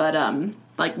unregulated. Right. But,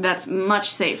 like, that's much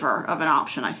safer of an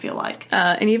option, I feel like.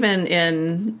 And even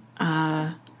in,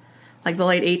 like, the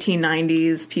late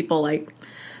 1890s, people, like,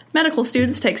 medical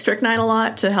students take strychnine a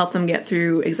lot to help them get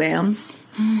through exams.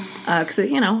 Because,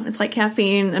 you know, it's like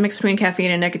caffeine, a mix between caffeine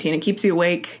and nicotine. It keeps you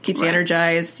awake, keeps you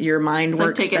energized, your mind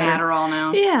works like taking Adderall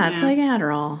now. Yeah, it's like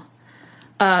Adderall.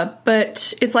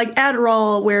 But it's like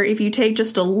Adderall where if you take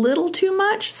just a little too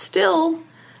much, still...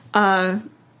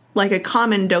 like a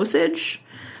common dosage,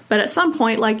 but at some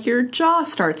point, like, your jaw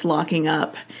starts locking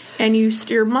up, and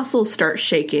your muscles start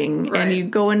shaking, and you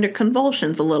go into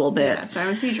convulsions a little bit. Yeah, so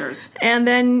having seizures. And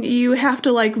then you have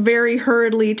to, like, very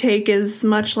hurriedly take as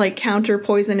much, like, counter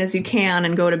poison as you can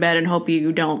and go to bed and hope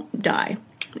you don't die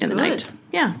in the night.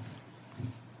 Yeah.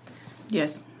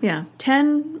 Yes. Yeah.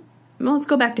 Well, let's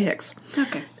go back to Hicks.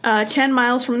 Okay. 10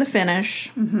 miles from the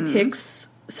finish, Hicks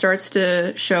starts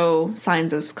to show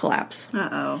signs of collapse.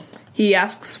 Uh-oh. He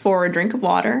asks for a drink of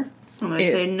water. I'm going to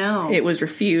say no. It was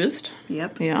refused.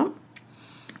 Yep. Yeah.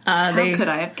 How could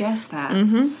I have guessed that?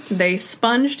 They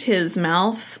sponged his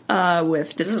mouth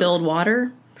with distilled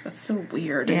water. That's so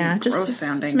weird and gross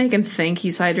sounding. To make him think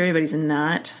he's hydrated, but he's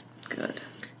not. Good.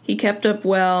 He kept up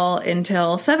well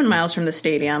until 7 miles from the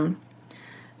stadium.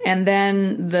 And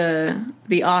then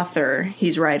the author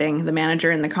he's writing, the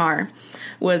manager in the car,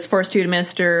 was forced to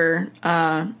administer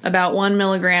about 1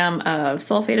 milligram of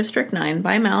sulfate of strychnine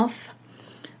by mouth,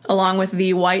 along with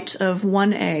the white of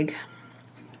 1 egg.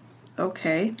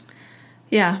 Okay.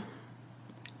 Yeah.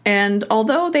 And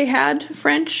although they had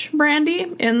French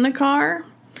brandy in the car,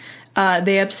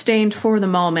 they abstained for the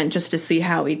moment just to see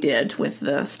how he did with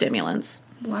the stimulants.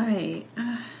 Why?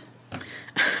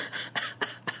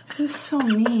 This is so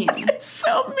mean. It's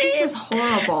so mean. This is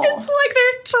horrible. It's like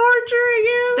they're torturing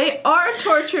him. They are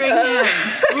torturing him.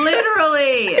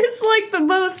 Literally. It's like the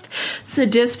most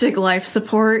sadistic life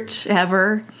support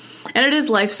ever. And it is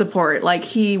life support. Like,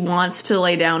 he wants to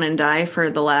lay down and die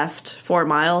for the last 4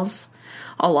 miles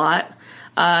a lot.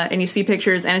 And you see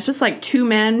pictures, and it's just like 2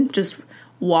 men just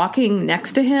walking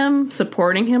next to him,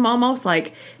 supporting him almost,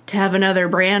 like, to have another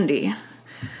brandy.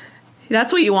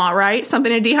 That's what you want, right?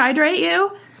 Something to dehydrate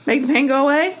you? Make the pain go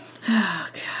away? Oh,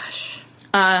 gosh.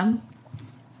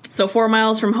 So 4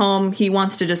 miles from home, he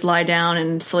wants to just lie down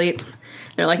and sleep.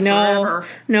 They're like, no,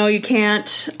 you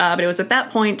can't. But it was at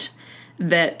that point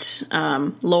that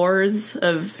Lors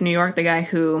of New York, the guy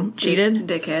who cheated,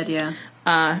 dickhead, yeah.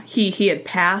 He had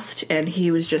passed, and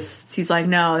he's like,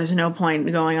 no, there's no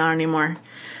point going on anymore.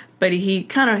 But he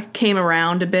kind of came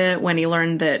around a bit when he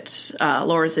learned that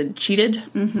Lors had cheated.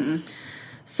 Mm-hmm.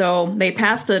 So they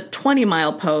passed the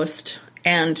 20-mile post,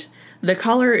 and the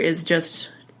color is just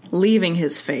leaving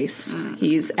his face.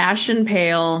 He's ashen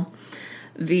pale.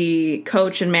 The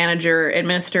coach and manager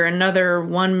administer another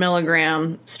 1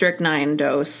 milligram strychnine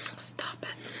dose. Stop it.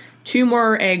 2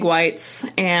 more egg whites,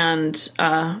 and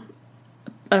a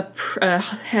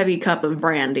heavy cup of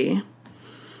brandy.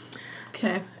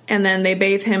 Okay. And then they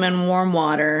bathe him in warm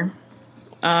water.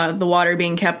 The water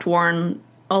being kept warm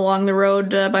along the road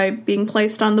by being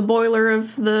placed on the boiler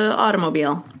of the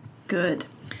automobile. Good.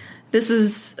 This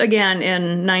is, again,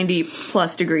 in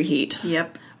 90-plus degree heat.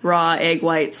 Yep. Raw egg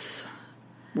whites.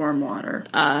 Warm water.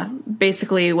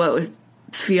 Basically what would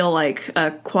feel like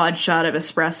a quad shot of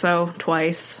espresso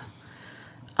twice.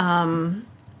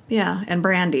 Yeah, and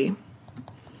brandy.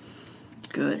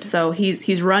 Good. So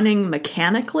he's running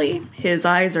mechanically. His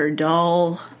eyes are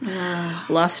dull,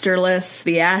 lusterless.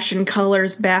 The ashen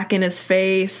color's back in his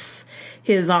face.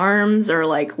 His arms are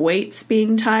like weights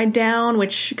being tied down,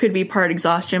 which could be part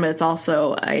exhaustion, but it's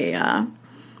also a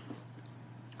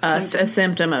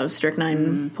symptom of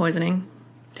strychnine poisoning.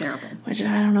 Terrible. Which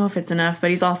I don't know if it's enough, but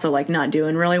he's also like not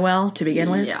doing really well to begin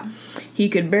with. Yeah. He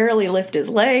could barely lift his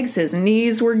legs. His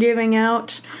knees were giving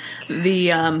out.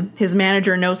 Gosh. His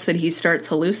manager notes that he starts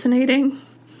hallucinating.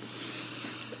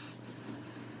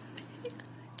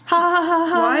 Ha ha ha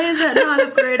ha. Why is that not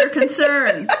of greater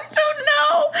concern? I don't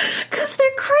know. Because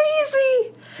they're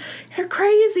crazy. They're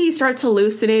crazy. He starts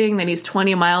hallucinating. Then he's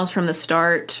 20 miles from the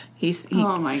start.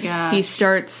 Oh my gosh. He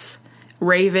starts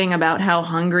raving about how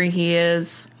hungry he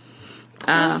is. Of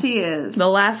course he is. The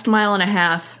last mile and a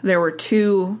half, there were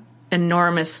 2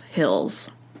 enormous hills.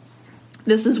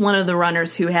 This is one of the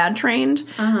runners who had trained,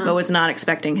 but was not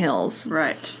expecting hills.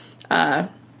 Right. All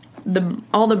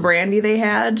the brandy they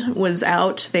had was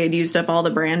out. They had used up all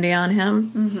the brandy on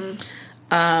him.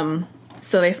 Mm-hmm.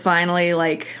 So they finally,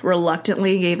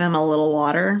 reluctantly gave him a little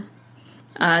water.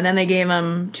 And then they gave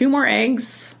him 2 more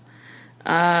eggs.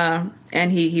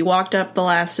 And he walked up the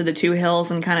last of the 2 hills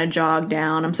and kind of jogged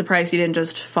down. I'm surprised he didn't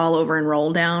just fall over and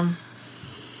roll down.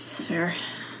 That's fair.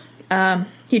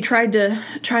 He tried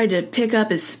to pick up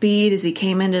his speed as he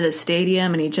came into the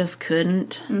stadium, and he just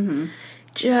couldn't. Mm-hmm.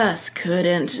 Just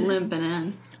couldn't. Limping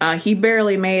in. He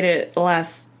barely made it the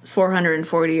last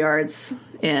 440 yards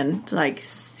in.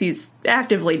 He's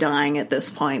actively dying at this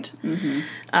point.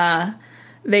 Mm-hmm.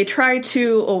 They tried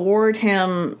to award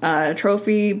him a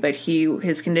trophy, but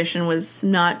his condition was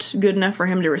not good enough for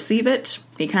him to receive it.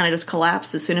 He kind of just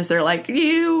collapsed as soon as they're like,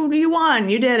 you won,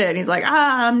 you did it. And he's like,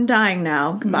 I'm dying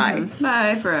now. Goodbye. Mm-hmm.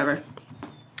 Bye forever.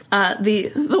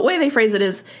 The way they phrase it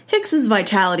is, Hicks's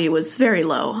vitality was very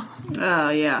low. Oh,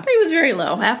 yeah. He was very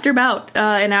low. After about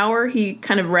an hour, he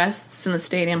kind of rests in the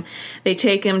stadium. They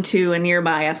take him to a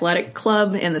nearby athletic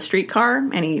club in the streetcar,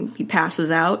 and he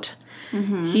passes out.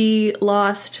 Mm-hmm. He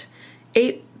lost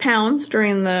 8 pounds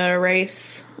during the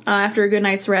race. After a good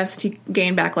night's rest, he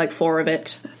gained back 4 of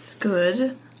it. That's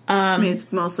good.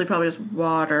 It's mostly probably just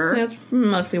water. It's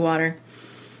mostly water.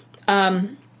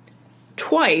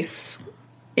 Twice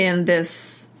in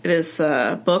this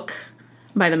book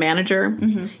by the manager,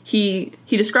 mm-hmm. he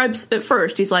describes at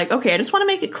first, he's like, okay, I just want to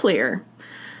make it clear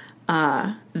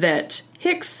that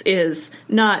Hicks is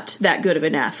not that good of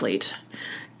an athlete.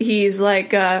 He's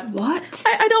like, what?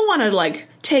 I don't want to,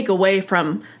 take away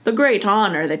from the great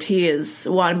honor that he has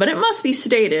won, but it must be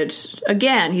stated,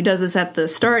 again, he does this at the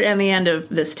start and the end of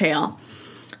this tale,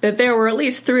 that there were at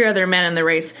least 3 other men in the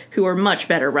race who were much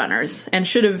better runners and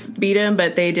should have beat him,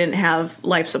 but they didn't have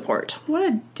life support. What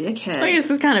a dickhead.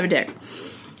 This is kind of a dick.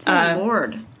 Oh,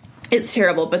 Lord. It's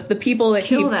terrible, but the people that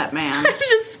Kill that man.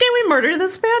 Can we murder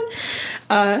this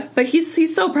man? But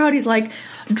he's so proud. He's like,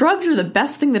 drugs are the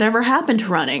best thing that ever happened to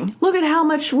running. Look at how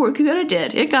much work good it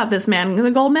did. It got this man the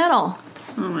gold medal.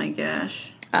 Oh my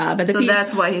gosh.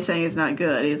 That's why he's saying it's not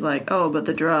good. He's like, oh, but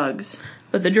the drugs.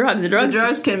 But the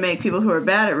drugs can make people who are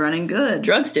bad at running good.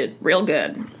 Drugs did real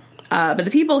good. But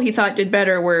the people he thought did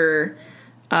better were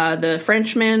the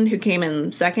Frenchman who came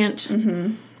in second.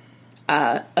 Mm-hmm.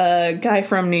 A guy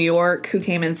from New York who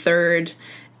came in third,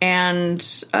 and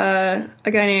a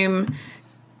guy named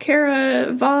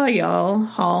Carvajal.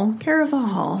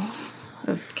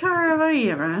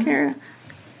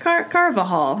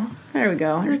 There we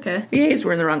go. Okay. The A's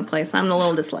were in the wrong place. I'm a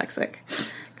little dyslexic.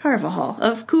 Carvajal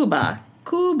of Cuba.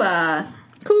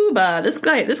 Cuba. This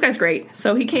guy's great.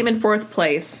 So he came in 4th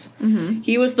place. Mm-hmm.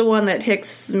 He was the one that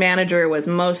Hicks' manager was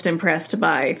most impressed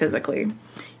by physically.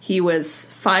 He was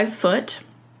 5 foot.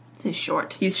 He's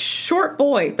short. He's short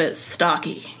boy, but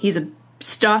stocky. He's a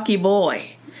stocky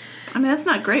boy. I mean, that's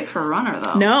not great for a runner,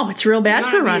 though. No, it's real bad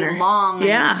for a runner. Be long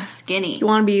and skinny. You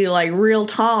want to be like real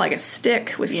tall, like a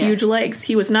stick with huge legs.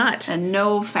 He was not. And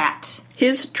no fat.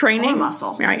 His training, or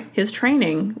muscle. Right. His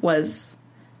training was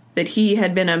that he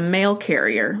had been a mail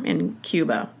carrier in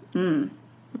Cuba.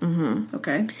 Mm-hmm.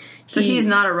 Okay. So he's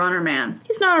not a runner man.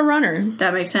 He's not a runner.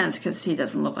 That makes sense because he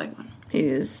doesn't look like one. He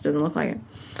just doesn't look like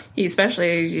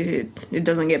it. It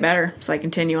doesn't get better, so I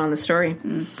continue on the story.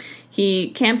 He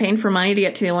campaigned for money to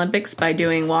get to the Olympics by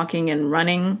doing walking and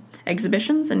running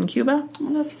exhibitions in Cuba.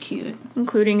 Oh, that's cute.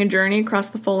 Including a journey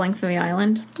across the full length of the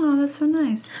island. Oh, that's so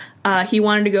nice. He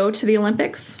wanted to go to the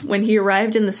Olympics. When he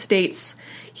arrived in the States,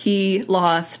 he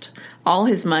lost all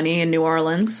his money in New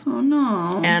Orleans. Oh,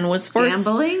 no. And was forced...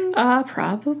 Gambling?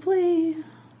 Probably.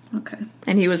 Okay.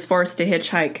 And he was forced to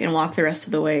hitchhike and walk the rest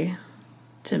of the way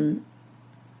to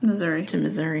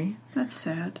Missouri. That's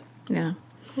sad. Yeah.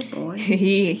 Good boy.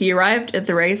 He arrived at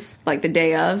the race like the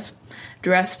day of,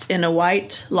 dressed in a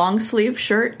white long-sleeve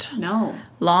shirt. No.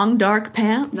 Long dark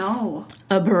pants. No.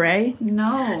 A beret.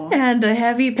 No. And a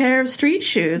heavy pair of street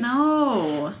shoes.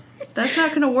 No. That's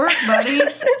not going to work, buddy.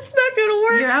 It's not going to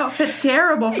work. Your outfit's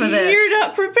terrible for this. You're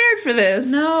not prepared for this.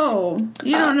 No.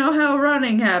 You don't know how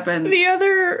running happens. The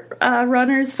other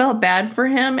runners felt bad for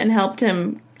him and helped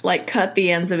him like cut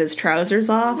the ends of his trousers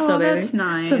off. That's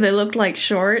nice. So they looked like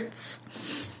shorts.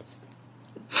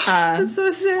 That's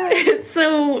so sad. It's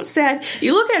so sad.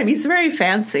 You look at him, he's very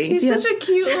fancy. He's such a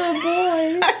cute little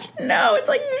boy. I know, it's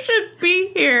like you should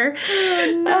be here.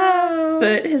 Oh, no.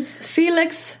 But his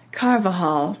Felix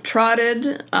Carvajal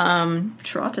trotted.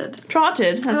 Trotted.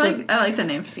 I like the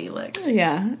name Felix.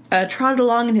 Yeah. Trotted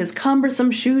along in his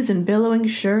cumbersome shoes and billowing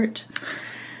shirt,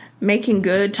 making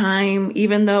good time,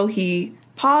 even though he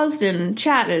paused and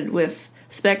chatted with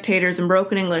spectators in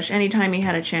broken English anytime he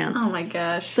had a chance. Oh my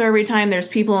gosh. So every time there's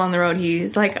people on the road,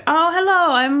 he's like, "Oh,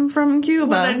 hello, I'm from Cuba."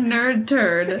 What a nerd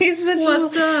turd. He's such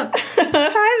What's up?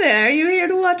 Hi there, are you here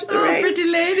to watch the race? Oh,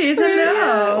 pretty ladies,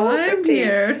 hello. I'm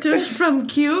here from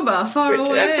Cuba, far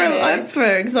away. I'm from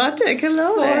exotic,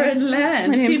 hello there. Foreign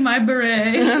land. See my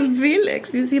beret. I'm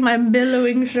Felix. You see my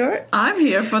billowing shirt? I'm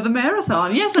here for the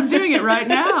marathon. Yes, I'm doing it right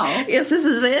now. Yes, this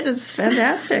is it. It's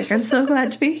fantastic. I'm so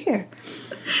glad to be here.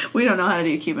 We don't know how to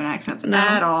do Cuban accents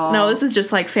at all. No, this is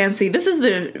just like fancy. This is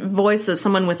the voice of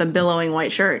someone with a billowing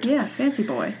white shirt. Yeah, fancy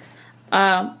boy.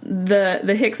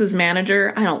 The Hicks's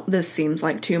manager, this seems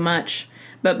like too much,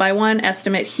 but by one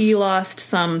estimate, he lost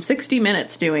some 60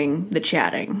 minutes doing the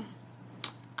chatting.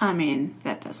 I mean,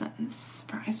 that doesn't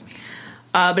surprise me.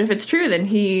 But if it's true, then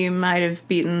he might have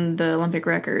beaten the Olympic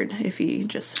record if he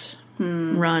just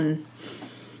run.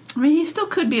 I mean, he still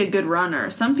could be a good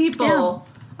runner. Some people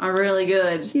are really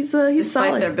good. He's despite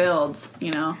solid. Their builds,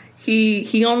 you know.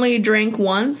 He only drank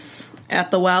once at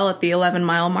the well at the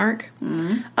 11-mile mark.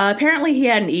 Mm-hmm. Apparently, he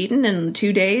hadn't eaten in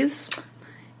 2 days.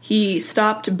 He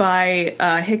stopped by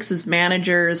Hicks's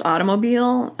manager's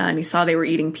automobile, and he saw they were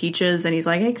eating peaches, and he's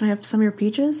like, "Hey, can I have some of your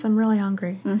peaches? I'm really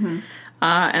hungry." Mm-hmm.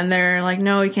 And they're like,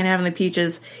 "No, you can't have the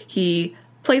peaches." He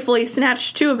playfully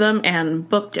snatched 2 of them and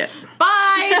booked it.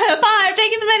 Bye! Bye, I'm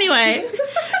taking them anyway.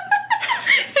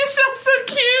 He sounds so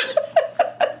cute.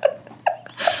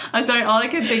 I'm sorry, all I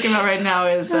can think about right now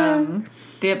is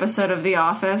the episode of The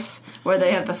Office where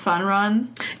they have the fun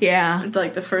run. Yeah. It's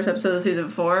like the first episode of season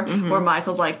 4, where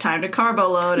Michael's like, "Time to carbo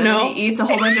load," and then he eats a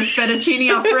whole bunch of fettuccine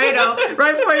Alfredo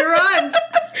right before he runs.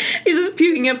 He's just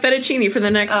puking up fettuccine for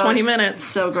the next 20 minutes.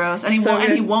 So gross. And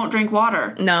he won't drink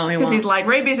water. No, he won't. Because he's like,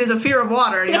 rabies is a fear of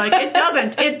water. And you're like,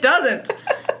 it doesn't.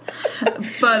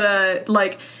 But,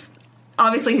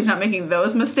 obviously he's not making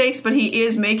those mistakes, but he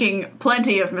is making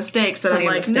plenty of mistakes that I'm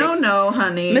like, no,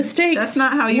 honey. Mistakes that's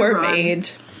not how you were run.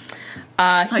 Made.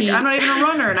 I'm not even a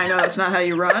runner, and I know that's not how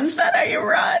you run. That's not how you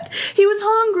run. He was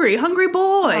hungry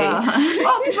boy.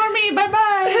 For me,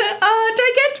 bye-bye.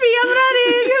 Try catch me, I'm ready.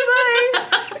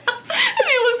 Goodbye. And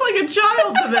he looks like a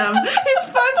child to them. He's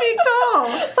 5 feet tall.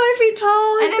 5 feet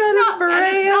tall. And it's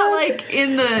not like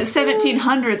in the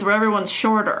 1700s where everyone's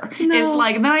shorter. No. It's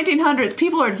like in the 1900s,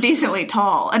 people are decently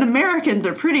tall, and Americans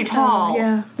are pretty tall.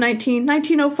 Yeah.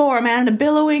 1904, a man in a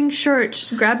billowing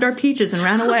shirt grabbed our peaches and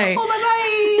ran away. Oh,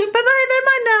 bye-bye. Bye-bye, they're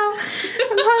mine now.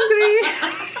 I'm hungry.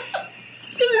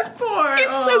 He's poor. He's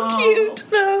so cute,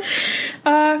 though.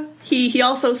 He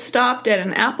also stopped at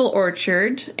an apple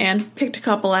orchard and picked a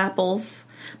couple apples,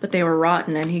 but they were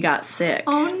rotten and he got sick.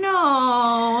 Oh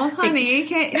no, honey, you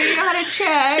gotta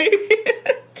check.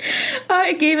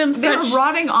 It gave him They were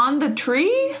rotting on the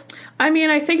tree? I mean,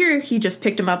 I figure he just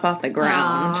picked them up off the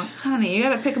ground. Oh, honey, you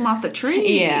gotta pick them off the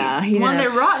tree. Yeah. When they're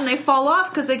rotten, they fall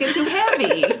off because they get too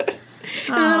heavy.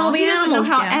 And then all the he doesn't know animals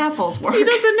how apples work. He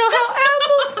doesn't know how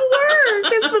apples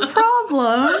work. Is the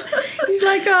problem. He's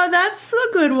like, oh, that's a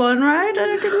good one, right?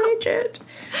 I can reach it.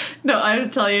 No, I have to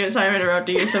tell you, sorry I'm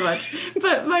interrupting you so much,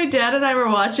 but my dad and I were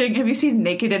watching, have you seen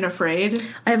Naked and Afraid?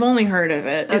 I've only heard of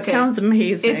it. It sounds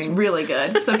amazing. It's really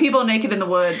good. So people naked in the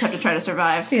woods have to try to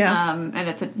survive. Yeah.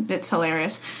 And it's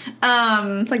hilarious.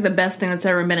 It's like the best thing that's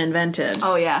ever been invented.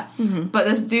 Oh, yeah. Mm-hmm. But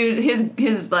this dude,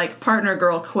 his like, partner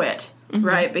girl quit. Mm-hmm.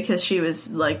 Right, because she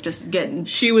was like just getting.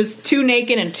 She was too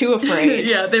naked and too afraid.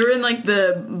 Yeah, they were in like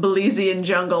the Belizean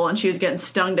jungle, and she was getting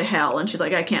stung to hell. And she's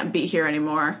like, "I can't be here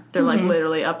anymore." They're like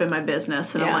literally up in my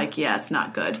business, and I'm like, "Yeah, it's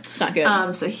not good. It's not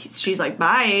good." So she's like,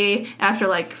 "Bye." After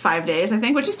like 5 days, I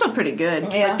think, which is still pretty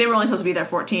good. Yeah. Like, they were only supposed to be there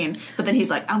 14, but then he's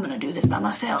like, "I'm gonna do this by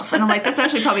myself," and I'm like, "That's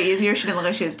actually probably easier." She didn't look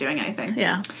like she was doing anything.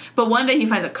 Yeah. But one day he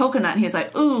finds a coconut, and he's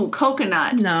like, "Ooh,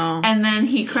 coconut!" No. And then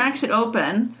he cracks it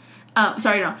open.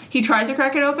 He tries to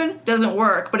crack it open, doesn't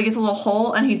work, but he gets a little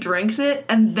hole and he drinks it,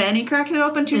 and then he cracks it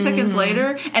open 2 seconds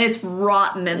later, and it's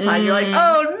rotten inside. You're like,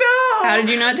 oh no! How did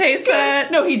you not taste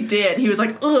that? No, he did. He was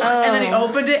like, ugh, and then he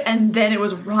opened it, and then it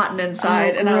was rotten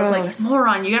inside, and I was like,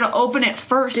 moron, you gotta open it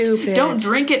first. Stupid. Don't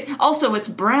drink it. Also, it's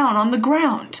brown on the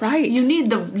ground. Right. You need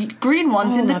the green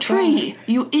ones in the tree. God.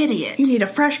 You idiot. You need a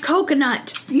fresh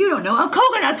coconut. You don't know how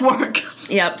coconuts work.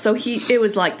 Yep, so it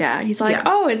was like that. He's like,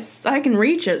 I can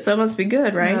reach it, so it must be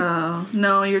good, right? Oh,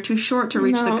 no, you're too short to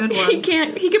reach the good ones.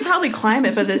 He could probably climb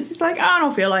it, but he's like, I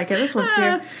don't feel like it. This one's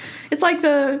here. It's like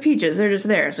the peaches. They're just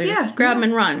there, so just grab them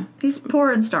and run. He's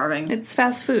poor and starving. It's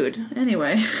fast food.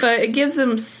 Anyway. But it gives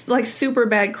him, like, super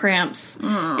bad cramps.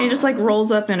 And he just, like,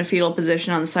 rolls up in a fetal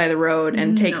position on the side of the road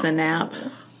and takes a nap.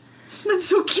 That's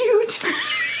so cute.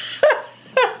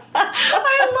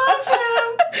 I love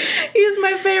him. He's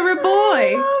my favorite boy.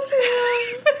 I love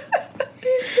him.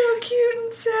 He's so cute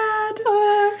and sad.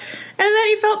 And then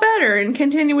he felt better and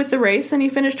continued with the race, and he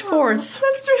finished fourth.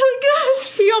 That's really good.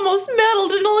 He almost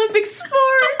medaled in Olympic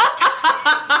sport.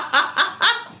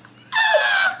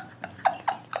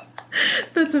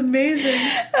 That's amazing.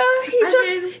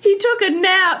 He took a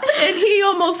nap, and he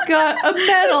almost got a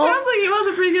medal. Sounds like he was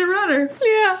a pretty good runner.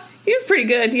 Yeah. He was pretty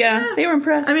good, yeah. They were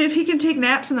impressed. I mean, if he can take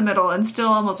naps in the middle and still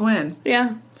almost win.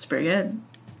 Yeah. It's pretty good.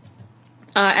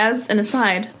 As an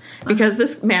aside, because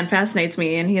this man fascinates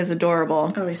me and he is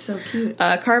adorable. Oh, he's so cute.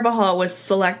 Carvajal was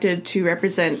selected to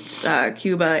represent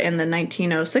Cuba in the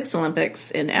 1906 Olympics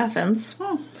in Athens.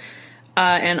 Oh.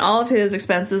 And all of his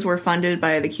expenses were funded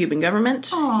by the Cuban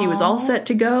government. Aww. He was all set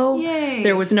to go. Yay.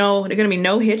 There was going to be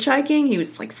no hitchhiking. He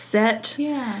was like set.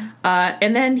 Yeah.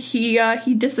 And then he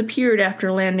disappeared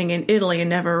after landing in Italy and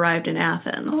never arrived in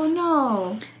Athens. Oh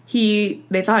no.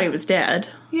 They thought he was dead.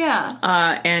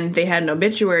 Yeah. And they had an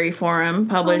obituary for him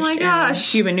published in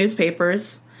Cuban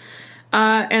newspapers.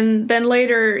 And then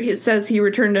later it says he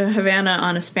returned to Havana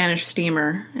on a Spanish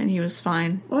steamer and he was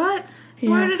fine. What? Yeah.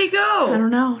 Where did he go? I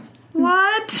don't know.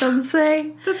 What? Doesn't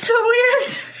say. That's so weird.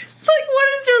 It's like, what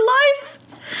is your life?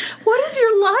 What is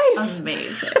your life?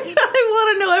 Amazing. I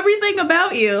want to know everything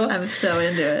about you. I'm so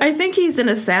into it. I think he's an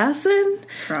assassin.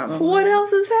 Probably. What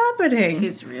else is happening?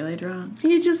 He's really drunk.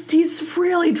 He's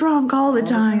really drunk all the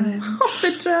time. All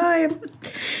the time.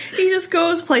 He just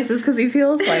goes places because he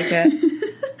feels like it.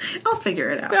 I'll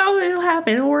figure it out. Oh, it'll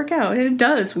happen. It'll work out. And it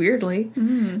does, weirdly.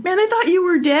 Man, I thought you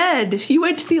were dead. You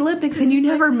went to the Olympics and you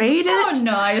never made it. Oh,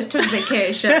 no, I just took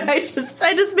vacation. I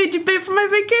just made you pay for my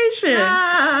vacation.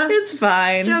 It's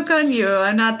fine. Joke on you.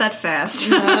 I'm not that fast.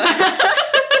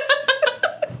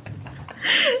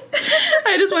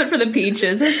 I just went for the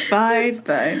peaches. It's fine. It's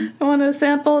fine. I want to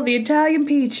sample the Italian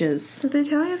peaches. Do the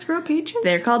Italians grow peaches?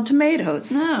 They're called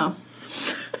tomatoes. No.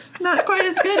 Not quite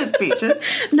as good as peaches.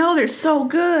 No, they're so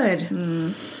good.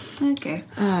 Okay.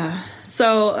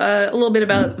 So, a little bit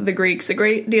about the Greeks. A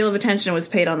great deal of attention was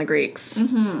paid on the Greeks.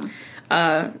 Mm-hmm.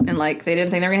 And, like, they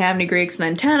didn't think they were going to have any Greeks, and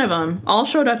then 10 of them all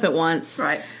showed up at once.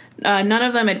 Right. None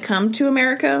of them had come to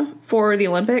America for the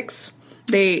Olympics.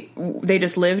 They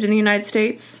just lived in the United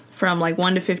States from, like,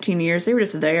 1 to 15 years. They were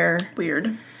just there.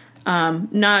 Weird.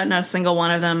 Not a single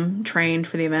one of them trained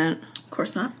for the event. Of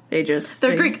course not.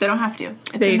 They're Greek. They don't have to.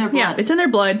 It's in their blood. Yeah, it's in their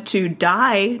blood to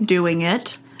die doing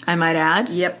it, I might add.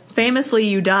 Yep. Famously,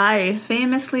 you die.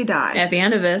 Famously die. At the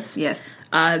end of this. Yes.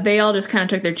 They all just kind of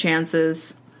took their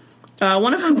chances.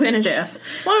 One of them finished.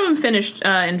 One of them finished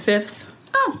in 5th.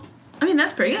 Oh, I mean,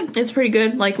 that's pretty good. It's pretty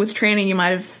good. Like, with training, you might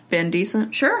have been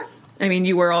decent? Sure. I mean,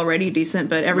 you were already decent,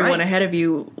 but everyone Right. ahead of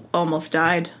you almost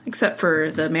died, except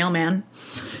for the mailman.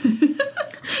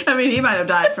 I mean, he might have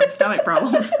died from stomach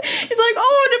problems. He's like,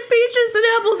 oh, the peaches and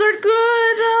apples are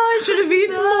good. Oh, I should have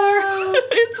eaten more.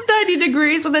 It's 90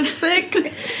 degrees and I'm sick.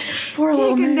 Poor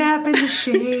little Take a man. nap in the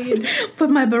shade. Put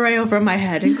my beret over my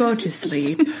head and go to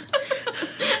sleep.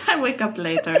 I wake up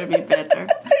later to be better.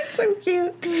 So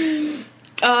cute.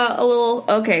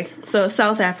 Okay, so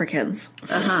South Africans.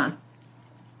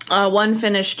 One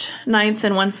finished 9th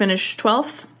and one finished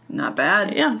 12th. Not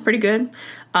bad. Yeah, pretty good.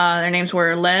 Their names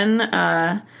were Len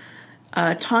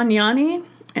Tanyani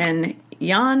and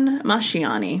Jan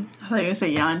Mashiani. I thought you were going to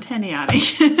say Jan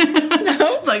Teniani.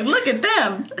 No. It's like, look at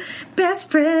them. Best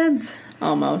friends.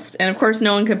 Almost. And of course,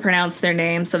 no one could pronounce their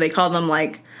names, so they called them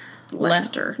like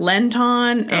Lester.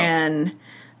 Lenton and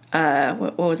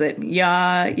what was it?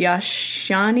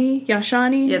 Yashani?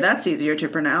 Yeah, that's easier to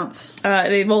pronounce.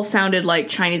 They both sounded like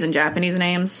Chinese and Japanese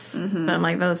names, but I'm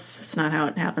like, that's not how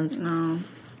it happens. No.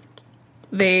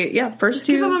 First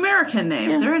Give them two, American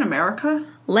names. Yeah. They're in America.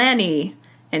 Lenny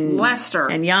and Lester.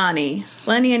 and Yanni.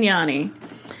 Lenny and Yanni.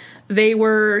 They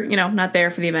were, not there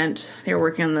for the event. They were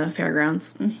working on the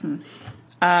fairgrounds.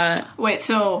 Wait,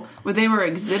 so they were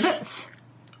exhibits?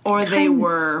 Or they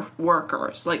were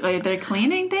workers? Like they're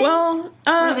cleaning things? Well, what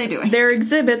are they doing? They're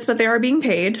exhibits, but they are being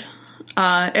paid.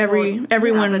 Everyone, Yeah,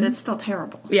 but it's still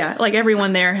terrible. yeah, like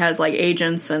everyone there has like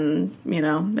agents, and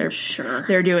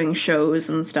they're doing shows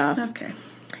and stuff. Okay.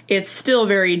 It's still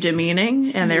very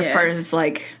demeaning, and their part Yes. is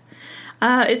like.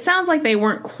 It sounds like they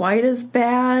weren't quite as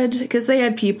bad because they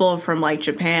had people from like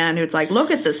Japan who's like,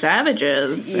 look at the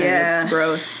savages. Yeah. And it's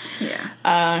gross.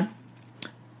 Yeah.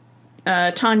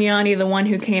 Tanyani, the one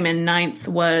who came in 9th,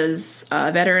 was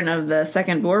a veteran of the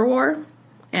Second Boer War.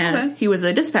 And Okay. he was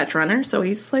a dispatch runner, so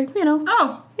he's like,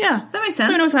 Oh, yeah. that makes So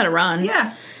sense. he knows how to run.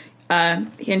 Yeah.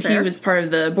 And he Fair. was part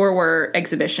of the Boer War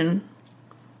exhibition.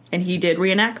 And he did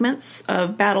reenactments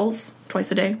of battles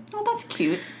twice a day. Oh, that's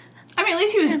cute. I mean, at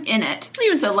least he was in it. He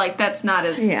was- So, that's not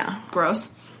as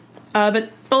gross.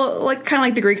 But like kind of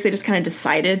like the Greeks, they just kind of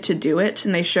decided to do it,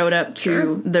 and they showed up to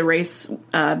Sure. the race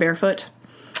barefoot.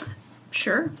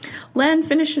 Sure. Len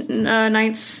finished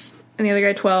 9th, and the other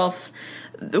guy 12th,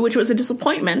 which was a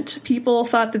disappointment. People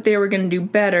thought that they were going to do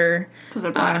better. Because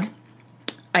they're black.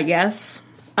 I guess.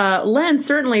 Len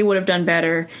certainly would have done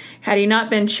better had he not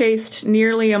been chased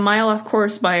nearly a mile off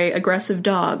course by aggressive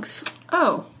dogs.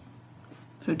 Oh.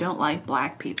 Who don't like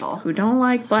black people. Who don't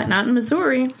like, but not in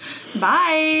Missouri.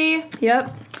 Bye.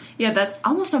 Yep. Yeah, that's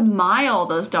almost a mile,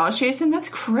 those dogs chasing. That's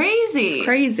crazy.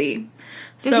 Crazy.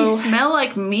 Did he smell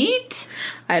like meat?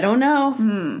 I don't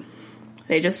know.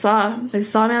 They saw me and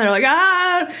they're like,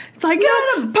 it's like,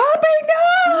 get him, Puppy,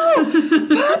 no!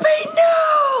 Puppy,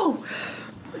 no!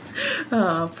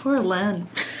 Oh, poor Len.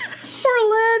 Poor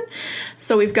Len.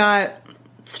 So we've got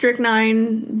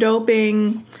strychnine,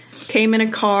 doping, came in a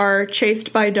car,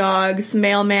 chased by dogs,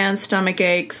 mailman, stomach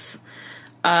aches,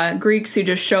 Greeks who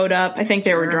just showed up. I think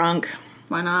they were drunk.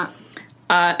 Why not?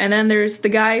 And then there's the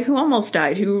guy who almost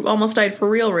died for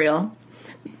real.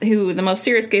 Who the most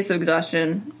serious case of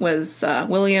exhaustion was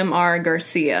William R.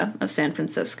 Garcia of San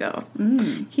Francisco.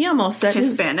 He almost set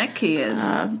Hispanic he is,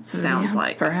 sounds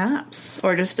like. Perhaps.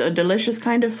 Or just a delicious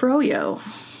kind of froyo.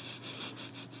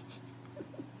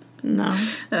 No.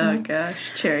 Oh, gosh.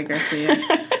 Cherry Garcia.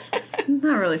 It's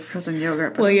not really frozen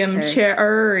yogurt, but William okay.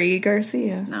 Cherry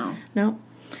Garcia. No.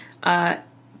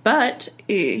 But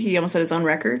he almost set his own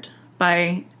record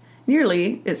by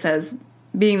nearly, it says,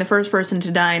 being the first person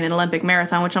to die in an Olympic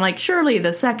marathon, which I'm like, surely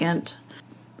the second,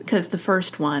 because the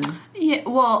first one. Yeah,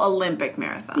 well, Olympic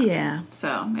marathon. Yeah.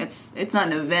 So it's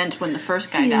not an event when the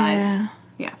first guy dies.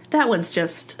 Yeah. That one's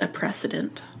just a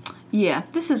precedent. Yeah,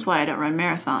 this is why I don't run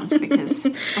marathons, because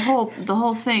the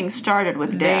whole thing started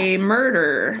with death. A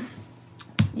murder.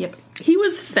 Yep. He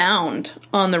was found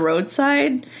on the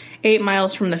roadside 8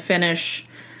 miles from the finish,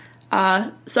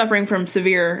 suffering from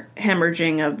severe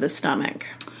hemorrhaging of the stomach.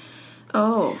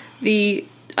 Oh.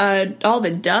 All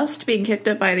the dust being kicked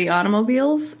up by the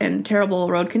automobiles and terrible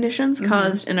road conditions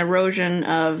caused an erosion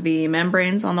of the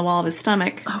membranes on the wall of his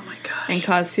stomach. Oh my gosh. And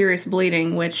caused serious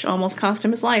bleeding, which almost cost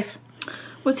him his life.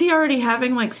 Was he already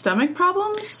having, stomach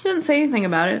problems? Didn't say anything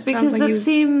about it. Because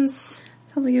seems...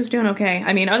 Sounds like he was doing okay.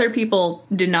 I mean, other people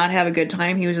did not have a good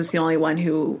time. He was just the only one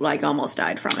who, almost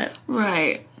died from it.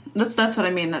 Right. That's what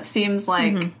I mean. That seems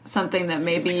like something that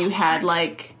maybe you had,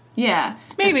 yeah.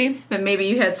 Maybe. But maybe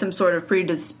you had some sort of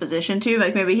predisposition to.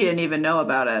 Maybe he didn't even know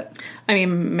about it. I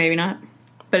mean, maybe not.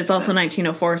 But it's also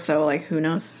 1904, so, who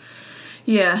knows?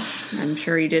 Yeah. I'm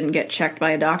sure he didn't get checked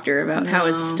by a doctor about how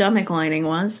his stomach lining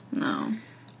was. No.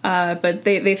 But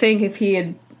they think if he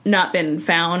had not been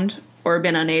found or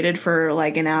been unaided for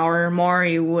like an hour or more,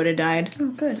 he would have died. Oh,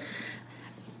 good.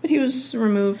 But he was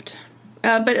removed.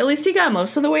 But at least he got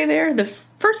most of the way there. The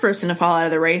first person to fall out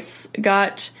of the race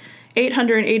got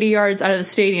 880 yards out of the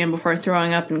stadium before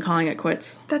throwing up and calling it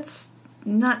quits. That's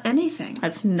not anything.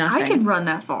 That's nothing. I could run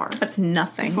that far. That's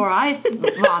nothing. Before I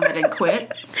vomit and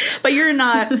quit. But you're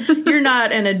not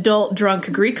an adult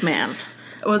drunk Greek man.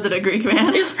 Was it a Greek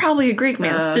man? It's probably a Greek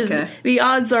man. Okay. The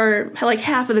odds are like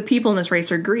half of the people in this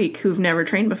race are Greek who've never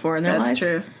trained before in their lives. That's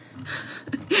true.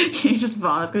 He just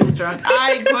vomits because he's drunk.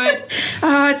 I quit.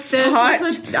 Oh, it's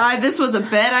hot. This was a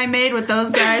bet I made with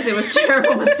those guys. It was a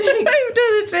terrible mistake. I've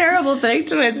done a terrible thing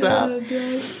to myself. Oh,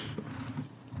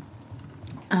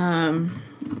 God.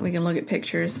 We can look at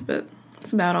pictures, but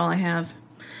that's about all I have.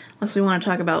 Unless we want to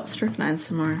talk about strychnine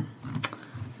some more.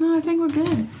 No, I think we're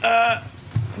good.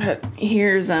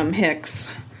 Here's Hicks.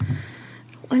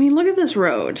 I mean, look at this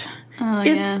road. Oh,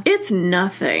 It's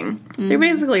nothing. Mm-hmm. They're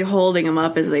basically holding him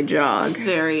up as they jog. It's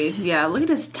look at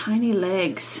his tiny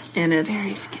legs. And it's very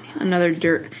skinny legs. Another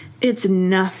dirt. It's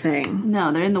nothing.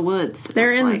 No, they're in the woods. They're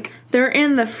in the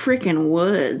freaking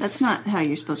woods. That's not how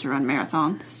you're supposed to run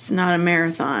marathons. It's not a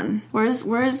marathon. Where's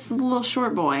the little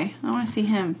short boy? I want to see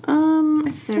him.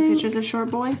 Is there pictures of short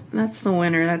boy? That's the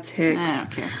winner. That's Hicks. I don't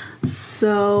care.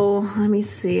 So, let me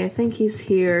see. I think he's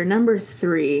here. Number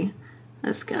 3.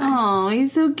 This guy. Oh,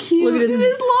 he's so cute. Look at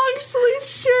his long sleeve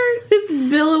shirt. His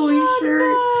billowy shirt.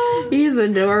 No. He's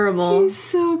adorable. He's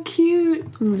so cute.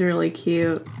 He's really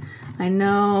cute. I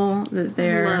know that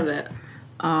there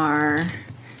are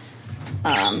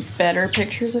better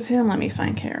pictures of him. Let me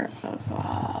find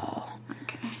Carvajal.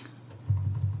 Okay.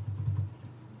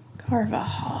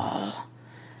 Carvajal.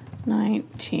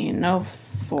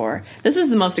 1904. This is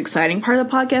the most exciting part of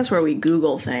the podcast where we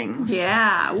Google things.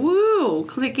 Yeah. Woo.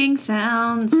 Clicking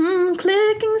sounds.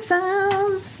 Clicking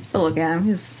sounds. But look at him.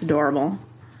 He's adorable.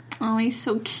 Oh, he's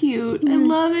so cute. I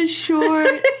love his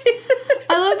shorts.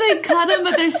 I love they cut him,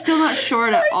 but they're still not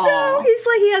short at all. He's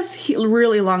like, he has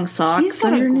really long socks. He's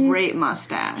got underneath. A great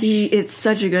mustache. It's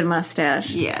such a good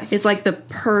mustache. Yes. It's like the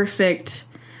perfect,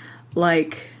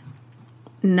 like,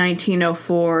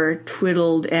 1904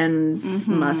 twiddled ends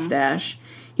mustache.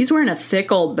 He's wearing a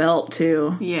thick old belt,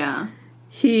 too. Yeah.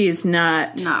 He's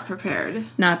not prepared.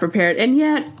 Not prepared. And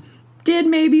yet did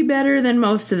maybe better than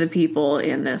most of the people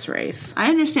in this race. I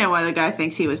understand why the guy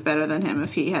thinks he was better than him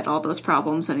if he had all those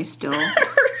problems and he still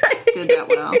did that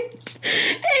well. And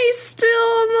he still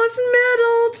almost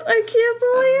medaled. I can't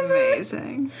believe it.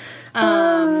 Amazing.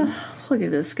 Look at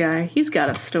this guy. He's got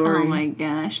a story. Oh my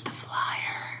gosh, the flyer.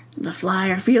 The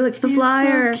flyer. Felix the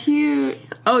flyer. So cute.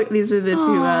 Oh, these are the two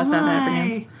South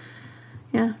Africans.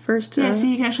 Yeah, first. Yeah, so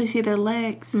you can actually see their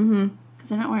legs. Mm-hmm. Because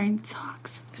they're not wearing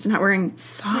socks. They're not wearing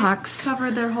socks. They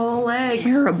covered their whole legs.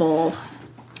 Terrible.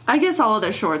 I guess all of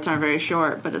their shorts aren't very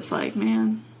short, but it's like,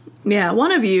 man. Yeah,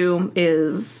 one of you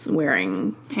is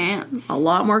wearing pants. A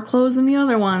lot more clothes than the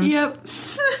other ones. Yep.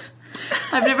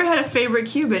 I've never had a favorite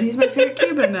Cuban. He's my favorite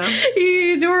Cuban, though.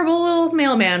 Adorable little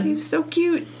mailman. He's so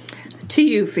cute. To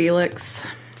you, Felix.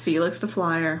 Felix the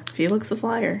Flyer. Felix the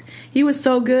Flyer. He was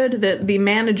so good that the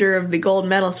manager of the gold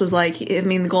medalist was like, I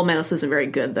mean, the gold medalist isn't very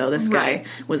good, though. This guy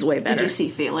was way better. Did you see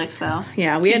Felix, though?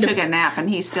 Yeah. He took a nap, and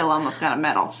he still almost got a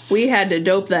medal. We had to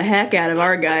dope the heck out of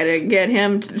our guy to get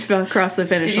him across the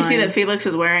finish line. Did you see that Felix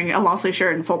is wearing a long-sleeve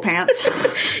shirt and full pants?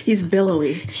 He's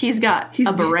billowy. He's got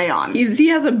a beret on. He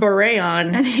has a beret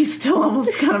on. And he still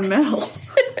almost got a medal.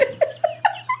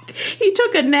 He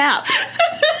took a nap.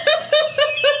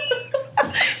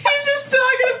 He's just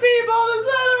talking to people on the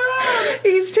side of the road.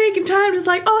 He's taking time, just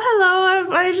like, oh, hello,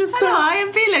 I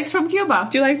am Felix from Cuba.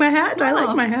 Do you like my hat? I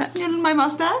like my hat. You like my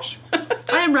mustache?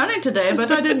 I am running today,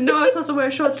 but I didn't know I was supposed to wear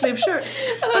a short-sleeve shirt.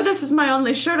 But this is my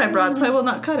only shirt I brought, so I will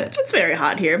not cut it. It's very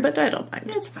hot here, but I don't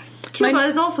mind. It's fine. Cuba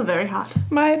is also very hot.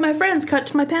 My friends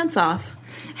cut my pants off,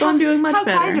 so I'm doing much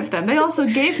better. How kind of them. They also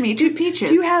gave me 2 peaches.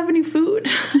 Do you have any food?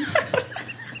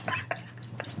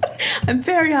 I'm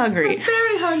very hungry.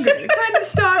 Kind of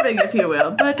starving, if you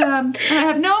will. But and I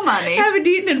have no money. I haven't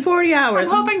eaten in 40 hours.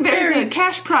 I'm hoping there's a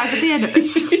cash prize at the end of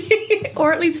this.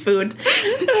 Or at least food.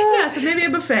 So maybe a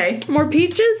buffet. More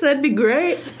peaches? That'd be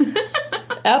great.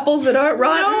 Apples that aren't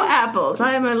rotten? No apples.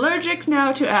 I am allergic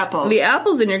now to apples. The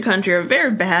apples in your country are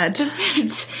very bad.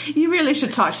 You really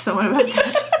should talk to someone about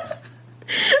that.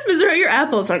 Missouri, your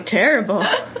apples are terrible.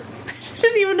 I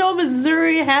didn't even know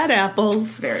Missouri had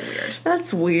apples. Very weird.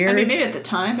 That's weird. I mean, maybe at the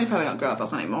time, they probably don't grow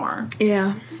apples anymore.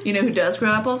 Yeah. You know who does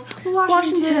grow apples?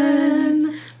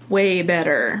 Washington. Way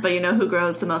better. But you know who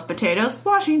grows the most potatoes?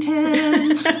 Washington.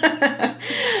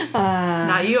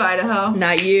 Not you, Idaho.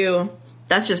 Not you.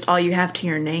 That's just all you have to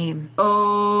your name.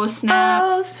 Oh, snap.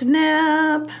 Oh,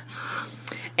 snap.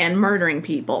 And murdering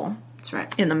people. That's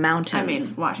right. In the mountains. I mean,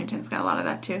 Washington's got a lot of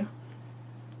that, too.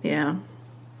 Yeah.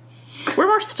 We're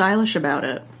more stylish about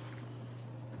it.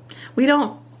 We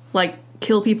don't, like,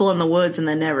 kill people in the woods and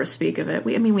then never speak of it.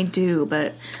 We do,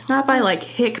 but not by, like,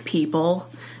 hick people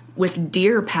with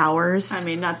deer powers. I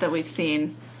mean, not that we've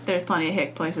seen. There's plenty of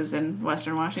hick places in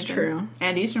Western Washington. It's true.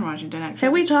 And Eastern Washington, actually.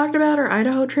 Have we talked about our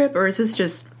Idaho trip, or is this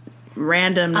just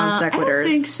random non sequiturs? I don't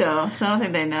think so. So I don't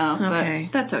think they know. Okay.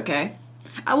 But that's okay.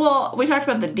 Well, we talked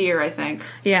about the deer, I think.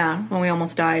 Yeah, when we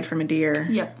almost died from a deer.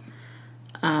 Yep.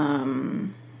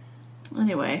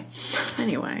 Anyway.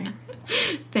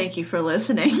 Thank you for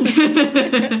listening.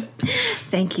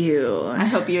 Thank you. I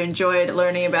hope you enjoyed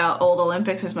learning about old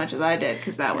Olympics as much as I did,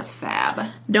 because that was fab.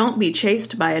 Don't be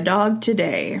chased by a dog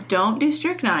today. Don't do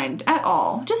strychnine at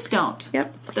all. Just don't.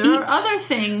 Yep. There are other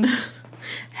things.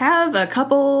 Have a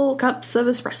couple cups of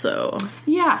espresso.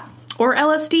 Yeah. Or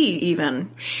LSD, even.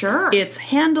 Sure. It's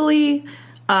handily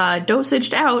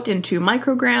dosaged out into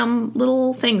microgram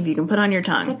little things you can put on your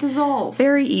tongue. That dissolve.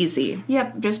 Very easy.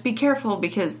 Yep, just be careful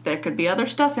because there could be other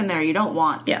stuff in there you don't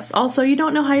want. Yes, also you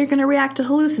don't know how you're going to react to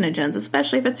hallucinogens,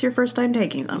 especially if it's your first time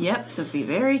taking them. Yep, so be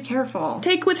very careful.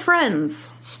 Take with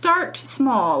friends. Start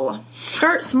small.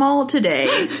 Start small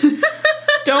today.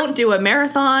 Don't do a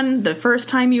marathon the first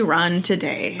time you run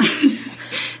today.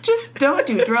 Just don't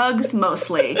do drugs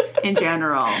mostly, in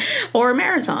general. Or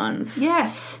marathons.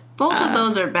 Yes. Both of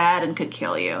those are bad and could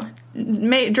kill you.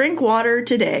 Drink water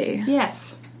today.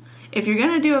 Yes. If you're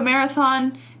going to do a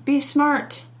marathon, be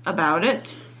smart about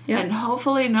it. Yep. And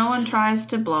hopefully no one tries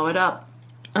to blow it up.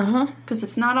 Uh-huh. Because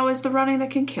it's not always the running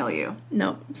that can kill you.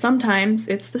 No. Sometimes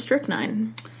it's the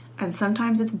strychnine. And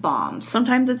sometimes it's bombs.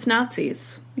 Sometimes it's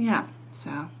Nazis. Yeah,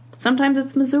 so. Sometimes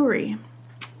it's Missouri.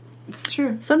 It's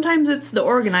true. Sometimes it's the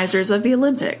organizers of the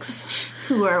Olympics.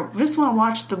 Who just want to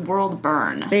watch the world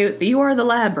burn. You are the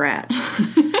lab rat.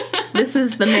 This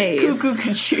is the maze.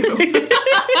 Cuckoo-cuckoo.